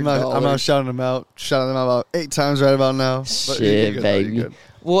 $100? I'm not shouting them out. Shouting them out about 8 times right about now. Shit, good, baby.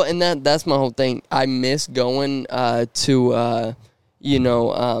 Well, and that's my whole thing. I miss going I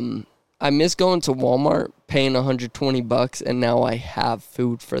miss going to Walmart, paying $120, and now I have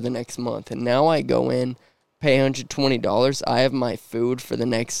food for the next month. And now I go in, pay $120. I have my food for the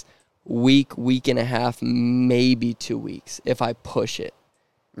next week and a half, maybe 2 weeks if I push it.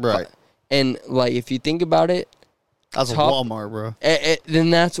 Right. And, if you think about it, that's a Walmart, bro. Then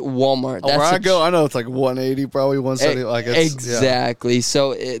that's Walmart. Where I go, I know it's 180, probably 170. Exactly. Yeah.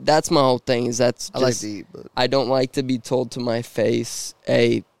 So that's my whole thing. Is I like to eat, but I don't like to be told to my face,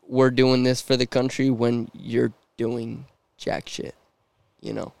 "Hey, we're doing this for the country," when you're doing jack shit.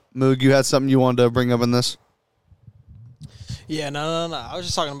 Moog, you had something you wanted to bring up in this? Yeah, no. I was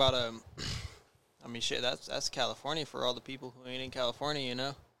just talking about shit. That's California for all the people who ain't in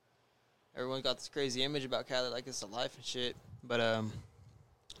California. Everyone got this crazy image about Cali, like it's a life and shit. But,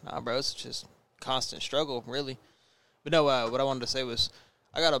 nah, bro, it's just constant struggle, really. But no, what I wanted to say was,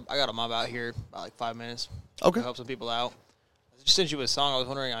 I got a mob out here about 5 minutes. Okay. To help some people out. I just sent you a song. I was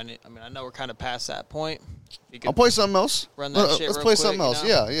wondering, I know we're kind of past that point. I'll play something else. Run that shit Let's real play quick, something else.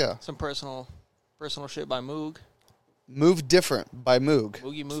 Yeah. Some personal shit by Moog. Move Different by Moog.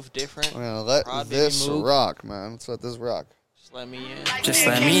 Moogie Move Different. I'm gonna let this rock, man. Let's let this rock. Just let me in. Just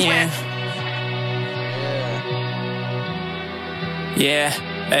let me in. Yeah. Yeah,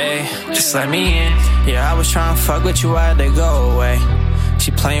 hey, just let me in. Yeah, I was trying to fuck with you, I had to go away.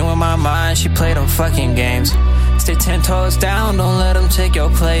 She playing with my mind, she play them fucking games. Stay 10 toes down, don't let them take your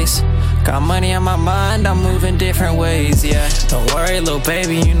place. Got money on my mind, I'm moving different ways, yeah. Don't worry, little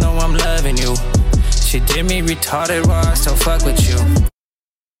baby, you know I'm loving you. She did me retarded while I still fuck with you.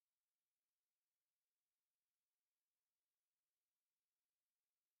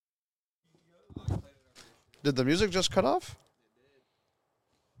 Did the music just cut off?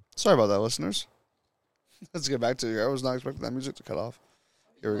 Sorry about that, listeners. Let's get back to it. I was not expecting that music to cut off.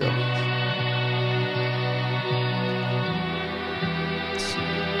 Here we go.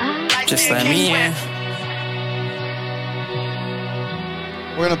 Just let me in.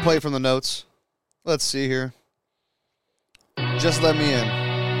 We're going to play from the notes. Let's see here. Just let me in.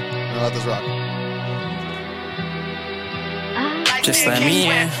 I'm gonna let this rock. Just let me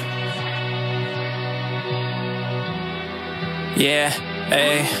in. Yeah,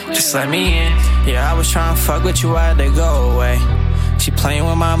 hey, just let me in. Yeah, I was trying to fuck with you, I had to go away. She playing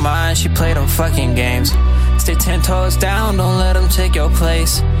with my mind, she play them fucking games. Stay 10 toes down, don't let them take your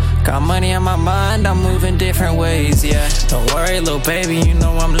place. Got money on my mind, I'm moving different ways, yeah. Don't worry, little baby, you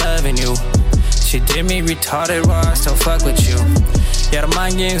know I'm loving you. She did me retarded while I still fuck with you. Yeah, the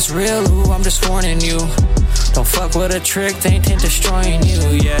mind game's real, ooh, I'm just warning you. Don't fuck with a trick, they intend destroying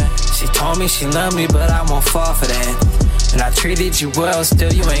you, yeah. She told me she loved me, but I won't fall for that. And I treated you well,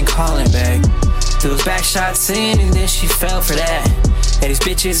 still you ain't calling back. Those back shots in, and then she fell for that. Hey, these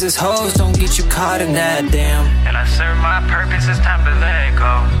bitches is hoes, don't get you caught in that, damn. And I serve my purpose, it's time to let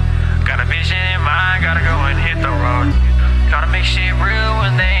go. Got a vision in mind, gotta go and hit the road. Gotta make shit real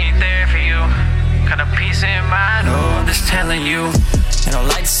when they ain't there for you. Got a peace in mind, oh, I'm just telling you. And I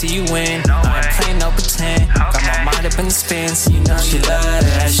like to see you win, I ain't playing no pretend. Got my mind up in the spins, you know she love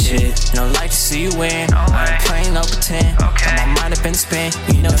that shit. And I like to see you win, I ain't playing no pretend. Got my mind up in the spin,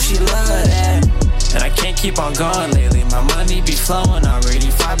 you know she love that. And I can't keep on going lately, my money be flowing already.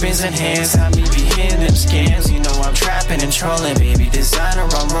 5 bins in hands, I me be hitting them scams. You know I'm trapping and trolling, baby. Designer,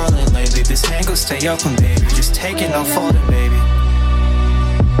 I'm rolling lately. This hand go stay open, baby. Just take it, no folding, baby.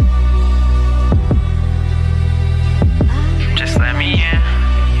 Just let me in.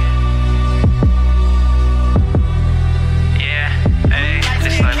 Yeah, hey,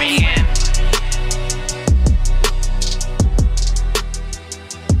 just let me in.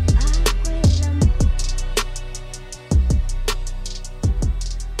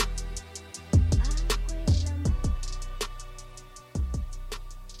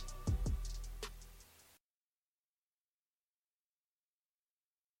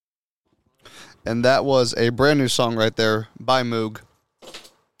 And that was a brand new song right there by Moog.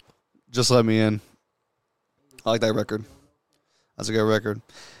 Just Let Me In. I like that record. That's a good record.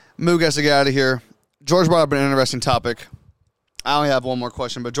 Moog has to get out of here. George brought up an interesting topic. I only have one more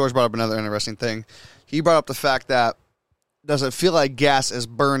question, but George brought up another interesting thing. He brought up the fact that does it feel like gas is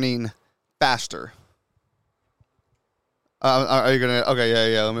burning faster? Are you going to...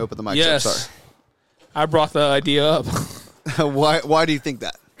 Okay, yeah. Let me open the mic. Yes. Sorry. I brought the idea up. Why do you think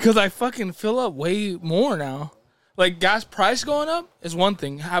that? Because I fucking fill up way more now. Like, gas price going up is one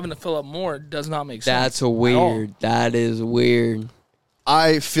thing. Having to fill up more does not make sense. That's weird. That is weird.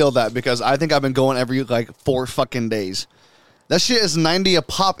 I feel that because I think I've been going every, 4 fucking days. That shit is 90 a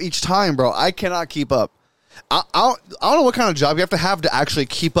pop each time, bro. I cannot keep up. I don't know what kind of job you have to actually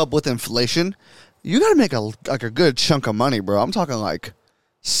keep up with inflation. You got to make a good chunk of money, bro. I'm talking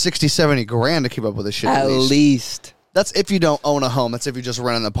 60, 70 grand to keep up with this shit. At least. That's if you don't own a home. That's if you just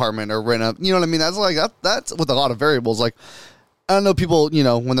rent an apartment or rent a, you know what I mean? That's with a lot of variables. I don't know people,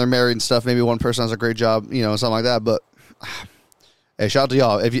 when they're married and stuff, maybe one person has a great job, something like that. But hey, shout out to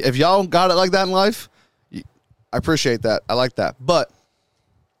y'all. If y'all got it like that in life, I appreciate that. I like that. But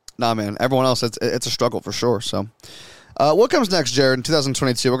nah, man, everyone else, it's a struggle for sure. So what comes next, Jared, in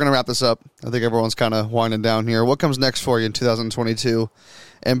 2022? We're going to wrap this up. I think everyone's kind of winding down here. What comes next for you in 2022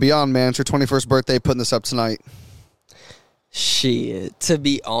 and beyond, man? It's your 21st birthday, putting this up tonight. Shit. To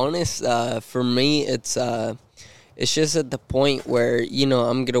be honest, for me, it's just at the point where, I'm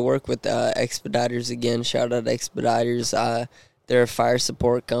going to work with Expeditors again. Shout out Expeditors. They're a fire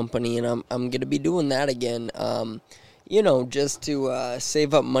support company, and I'm going to be doing that again. Just to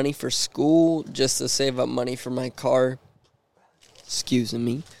save up money for school, just to save up money for my car. Excuse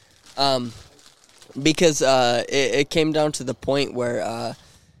me. Because it came down to the point where,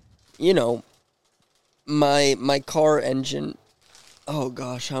 my car engine. Oh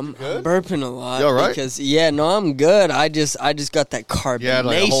gosh, I'm burping a lot. You all right? Because I'm good. I just got that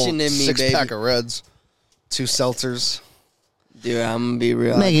carbonation in me, baby. 6-pack of Reds, 2 seltzers. Dude, I'm gonna be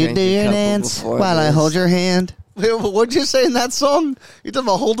real. Make you do your dance while I hold your hand. Wait, what'd you say in that song? You talking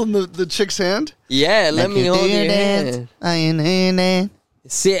about holding the chick's hand? Yeah, let me hold your hand.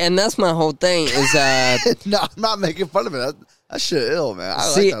 See, and that's my whole thing is No, I'm not making fun of it. That shit ill, man. I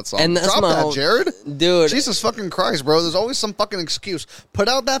See, like that song. and that's Drop my that, whole- Jared. dude. Jesus fucking Christ, bro. There's always some fucking excuse. Put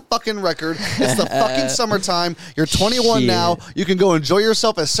out that fucking record. It's the fucking summertime. You're 21 Shit. now. You can go enjoy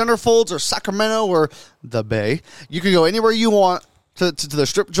yourself at Centerfolds or Sacramento or the Bay. You can go anywhere you want to the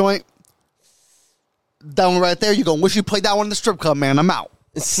strip joint. That one right there. You're going to wish you played that one in the strip club, man. I'm out.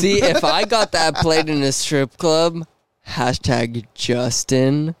 See, if I got that played in a strip club, hashtag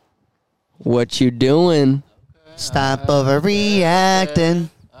Justin, what you doing? Stop overreacting.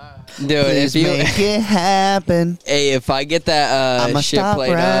 Dude, Please if you make it happen. hey, if I get that I'ma shit stop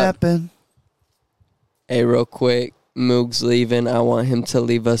played up, rapping. hey, real quick, Moog's leaving. I want him to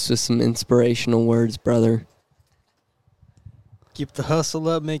leave us with some inspirational words, brother. Keep the hustle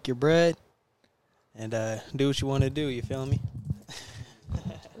up, make your bread, and do what you want to do. You feel me?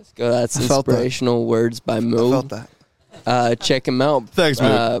 Let's go. That's I felt that. inspirational words by I Moog. felt that. Check him out. Thanks,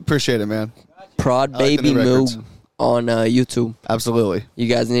 man. Appreciate it, man. Prod I like the Baby new records. Moog on YouTube. Absolutely. You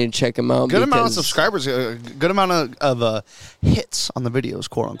guys need to check him out. Good amount of because- subscribers. Good amount of hits on the videos,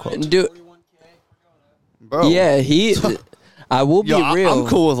 quote unquote. Dude, Bro. yeah, I will be Yo, real. I'm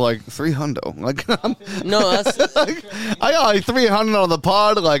cool with like 300. Like, No, that's I got like 300 on the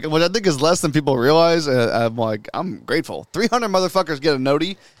pod, like, which I think is less than people realize. I'm like, I'm grateful. 300 motherfuckers get a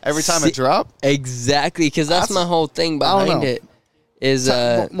noti every time See- it drop. exactly because that's That's- my whole thing I don't behind know. it. Is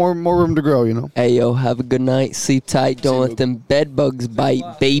More room to grow, you know. hey yo, have a good night, sleep tight, don't let them bed bugs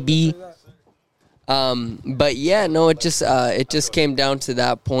bite, baby. But yeah, no, it just came down to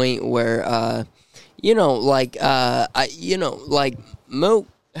that point where like Moog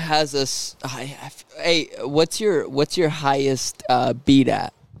has us. Hey, what's your highest beat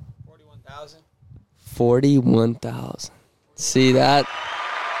at? 41,000. 41,000. See that?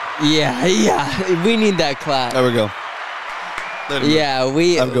 Yeah. We need that clap. There we go. Yeah,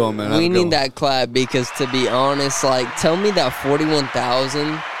 I'm going, man. we I'm need going. that clap because to be honest, like, tell me that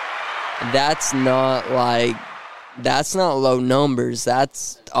 41,000. That's not low numbers.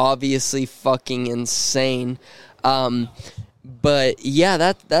 That's obviously fucking insane. But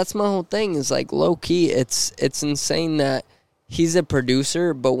yeah, that's my whole thing. Is like low key. It's insane that he's a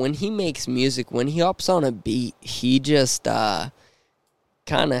producer, but when he makes music, when he hops on a beat, he just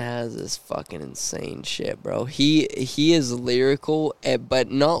kind of has this fucking insane shit, bro. He is lyrical, but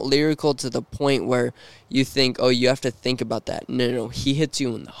not lyrical to the point where you think, oh, you have to think about that. No, he hits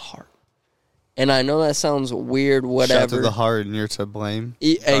you in the heart. And I know that sounds weird, whatever. Shout to the heart and you're to blame.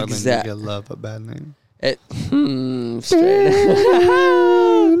 Exactly. You love a bad name.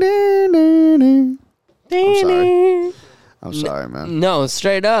 Straight. I'm sorry, man. No,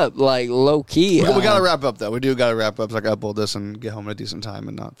 straight up, like low key. We gotta wrap up though. We do gotta wrap up so I can upload this and get home at a decent time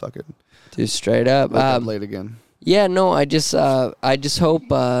and not fucking do straight up. wake up late again. Yeah, no, I just hope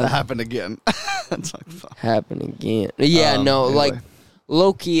That happened again. It's like, fuck. happen again. Yeah, no, anyway. like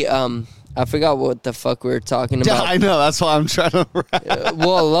low key. I forgot what the fuck we were talking Yeah, about. I know. That's why I'm trying to wrap.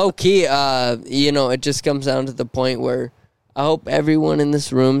 Well, low key, it just comes down to the point where I hope everyone in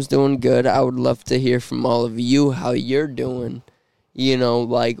this room's doing good. I would love to hear from all of you how you're doing. You know,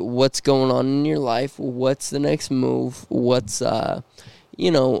 like what's going on in your life? What's the next move? What's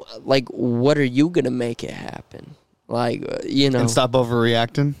like what are you gonna make it happen? Like And stop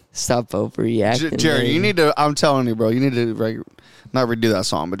overreacting. stop overreacting. Jerry, man. you need to. I'm telling you, bro. You need to not redo that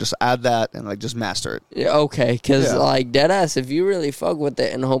song, but just add that and like just master it. Yeah, okay, because Yeah. like deadass, if you really fuck with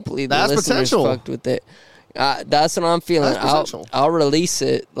it, and hopefully the That's listeners potential. fucked with it, that's what I'm feeling. That's potential. I'll release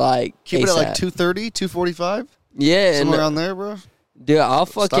it like Keep it at like ASAP. 230, 245, Yeah, somewhere and around there, bro. dude, I'll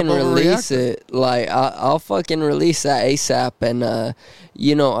fucking release overreacting. it. Like I'll fucking release that ASAP, and I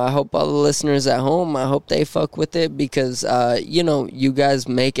hope all the listeners at home, I hope they fuck with it because you guys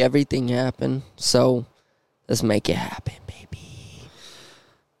make everything happen. So let's make it happen, baby.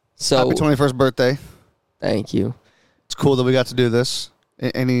 So Happy 21st birthday. thank you. It's cool that we got to do this.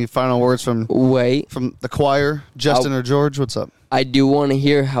 Any final words from the choir, Justin or George? What's up? I do want to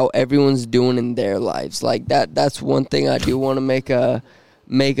hear how everyone's doing in their lives. Like that's one thing I do want to make a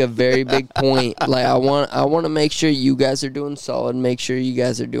very big point. Like I want to make sure you guys are doing solid, make sure you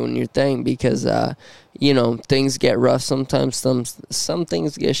guys are doing your thing because things get rough sometimes, some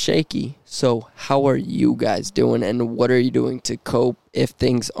things get shaky. So how are you guys doing and what are you doing to cope if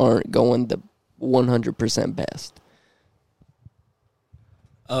things aren't going the 100% best?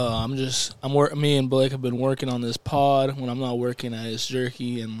 Me and Blake have been working on this pod. When I'm not working at his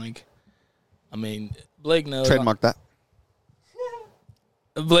jerky, and Blake knows. Trademark that.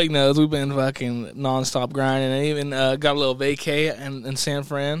 Blake knows we've been fucking nonstop grinding. I even got a little vacay in San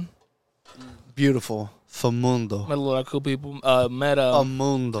Fran. Beautiful. Famundo. Met a lot of cool people. Met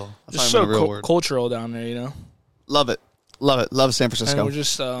Famundo. just so cultural down there, you know. Love it. Love San Francisco. And we're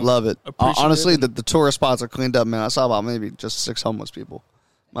just love it. appreciative Honestly, and- the tourist spots are cleaned up, man. I saw about maybe just 6 homeless people.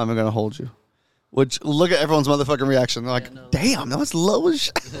 I'm not even gonna hold you. Which, look at everyone's motherfucking reaction. They're like, damn, that was low as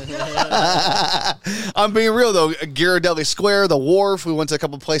shit. I'm being real, though. Ghirardelli Square, the wharf. We went to a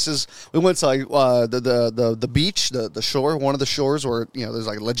couple places. We went to, like, the beach, the shore, one of the shores where, you know, there's,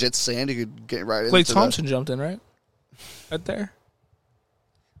 like, legit sand. You could get right into Blake Thompson jumped in, right? Right there.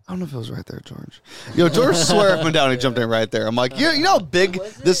 I don't know if it was right there, George. Yo, George swear up and down he jumped in right there. I'm like, you know how big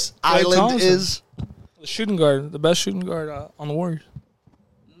this island Thompson. is? The shooting guard, the best shooting guard on the Warriors.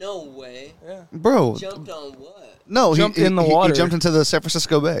 No way. Yeah. Bro. Jumped on what? No, Jumped in the water. He jumped into the San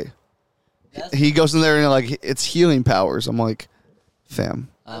Francisco Bay. He goes in there and like it's healing powers. I'm like, fam.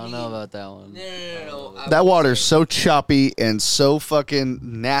 I don't know about that one. No. That water's so choppy and so fucking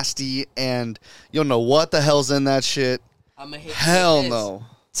nasty, and you don't know what the hell's in that shit. Hell no.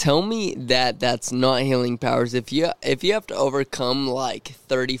 Tell me that that's not healing powers. If you have to overcome like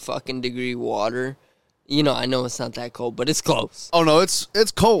 30 fucking degree water, you know, I know it's not that cold, but it's close. Oh no, it's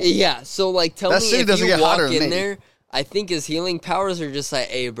cold. Yeah, so like tell That me city if doesn't you get walk hotter than in me. there, I think his healing powers are just like,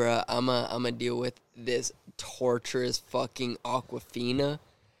 hey, bro, I'm a deal with this torturous fucking Aquafina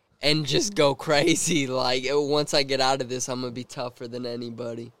and just go crazy. Like, once I get out of this, I'm going to be tougher than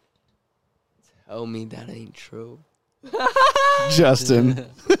anybody. Tell me that ain't true. Justin.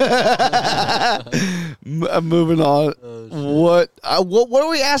 Moving on. What are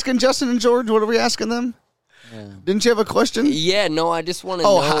we asking Justin and George? What are we asking them? Yeah. Didn't you have a question? Yeah, no, I just want to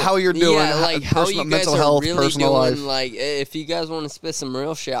Oh, know how you're doing, Yeah, like how personal- you guys mental are health, really personal doing. life. Like, if you guys want to spit some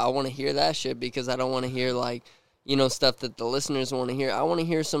real shit, I want to hear that shit because I don't want to hear like, you know, stuff that the listeners want to hear. I want to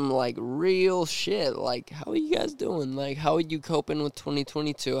hear some like real shit. Like, how are you guys doing? Like, how are you coping with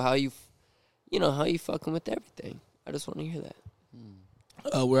 2022? How you fucking with everything? I just want to hear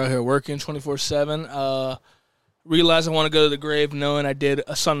that. We're out here working 24/7. Realized I want to go to the grave knowing I did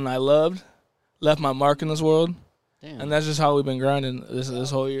something I loved, left my mark in this world. Damn. And that's just how we've been grinding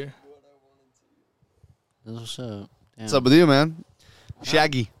this whole year. That's what's up. Damn. What's up with you, man?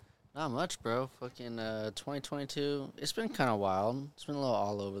 Shaggy. Not much, bro. Fucking 2022. It's been kind of wild. It's been a little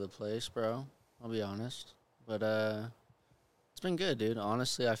all over the place, bro. I'll be honest. But it's been good, dude.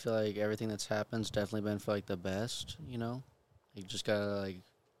 Honestly, I feel like everything that's happened's definitely been for like the best, you know? You just gotta like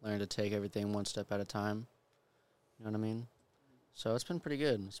learn to take everything one step at a time. You know what I mean? So it's been pretty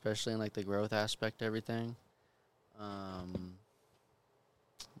good, especially in like the growth aspect of everything.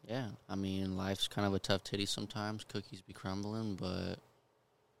 Yeah, I mean, life's kind of a tough titty sometimes. Cookies be crumbling, but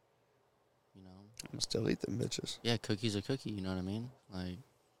you know, I'm still eat them bitches. yeah, cookies are cookie. You know what I mean? Like,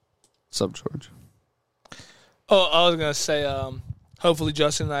 What's up, George? Oh, I was gonna say, hopefully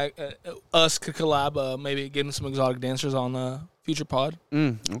Justin and us could collab, maybe getting some exotic dancers on the future pod.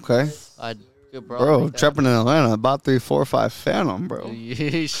 Okay. good bro. Bro, trapping in Atlanta, about 3, 4, 5 Phantom, bro.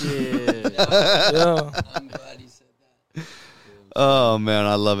 Yeah, shit. Yeah. I'm glad he said that. Oh, man,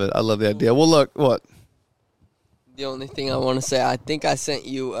 I love it. I love the idea. Well, look, what? The only thing I want to say, I think I sent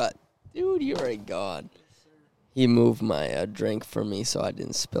you, dude, you're a god. He moved my drink for me so I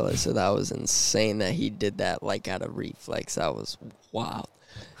didn't spill it. So that was insane that he did that like out of reflex. That was wild.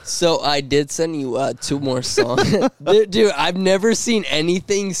 So I did send you 2 more songs. Dude, I've never seen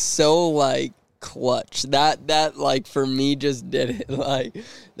anything so like clutch. That like for me just did it. Like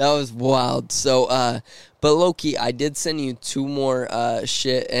that was wild. So but low-key, I did send you 2 more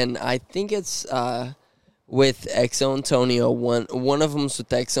shit, and I think it's with Exo Antonio. One of them's with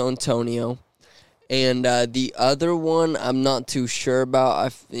Exo Antonio. And the other one, I'm not too sure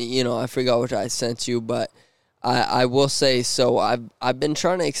about. I forgot what I sent you, but I will say, so I've been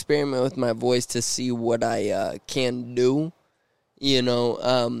trying to experiment with my voice to see what I can do,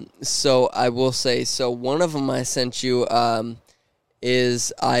 So I will say, so one of them I sent you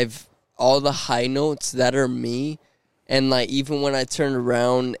is all the high notes that are me, and like even when I turned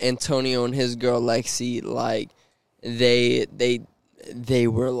around, Antonio and his girl Lexi, like they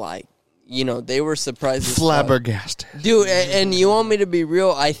were like. They were surprised as fuck. Flabbergasted. Dude, and you want me to be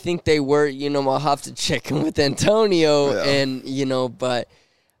real? I think they were, I'll have to check in with Antonio, and, but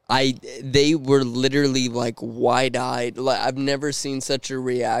they were literally, like, wide-eyed. Like, I've never seen such a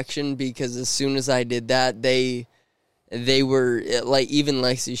reaction, because as soon as I did that, they were, like, even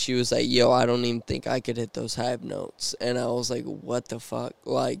Lexi, she was like, yo, I don't even think I could hit those high notes. And I was like, what the fuck?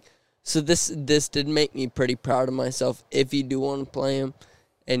 Like, so this did make me pretty proud of myself, if you do want to play him.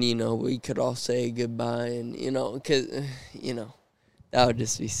 And, we could all say goodbye and, because, That would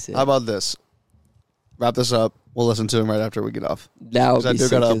just be sick. How about this? Wrap this up. We'll listen to him right after we get off. That would be I do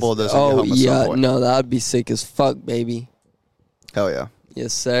sick. gotta upload this. and get Oh, home at some yeah. point. No, that would be sick as fuck, baby. Hell yeah.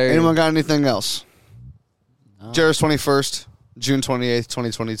 Yes, sir. Anyone got anything else? Jared's 21st, June 28th,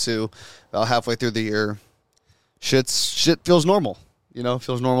 2022. About halfway through the year. Shit feels normal. You know,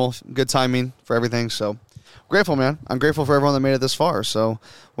 feels normal. Good timing for everything. So grateful, man. I'm grateful for everyone that made it this far. So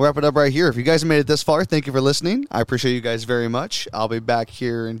we'll wrap it up right here. If you guys made it this far, thank you for listening. I appreciate you guys very much. I'll be back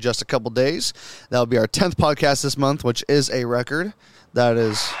here in just a couple days. That'll be our 10th podcast this month, which is a record. That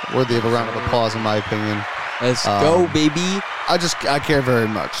is worthy of a round of applause, in my opinion. Let's go, baby. I care very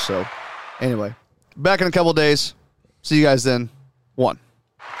much. So anyway, back in a couple days. See you guys then. 1.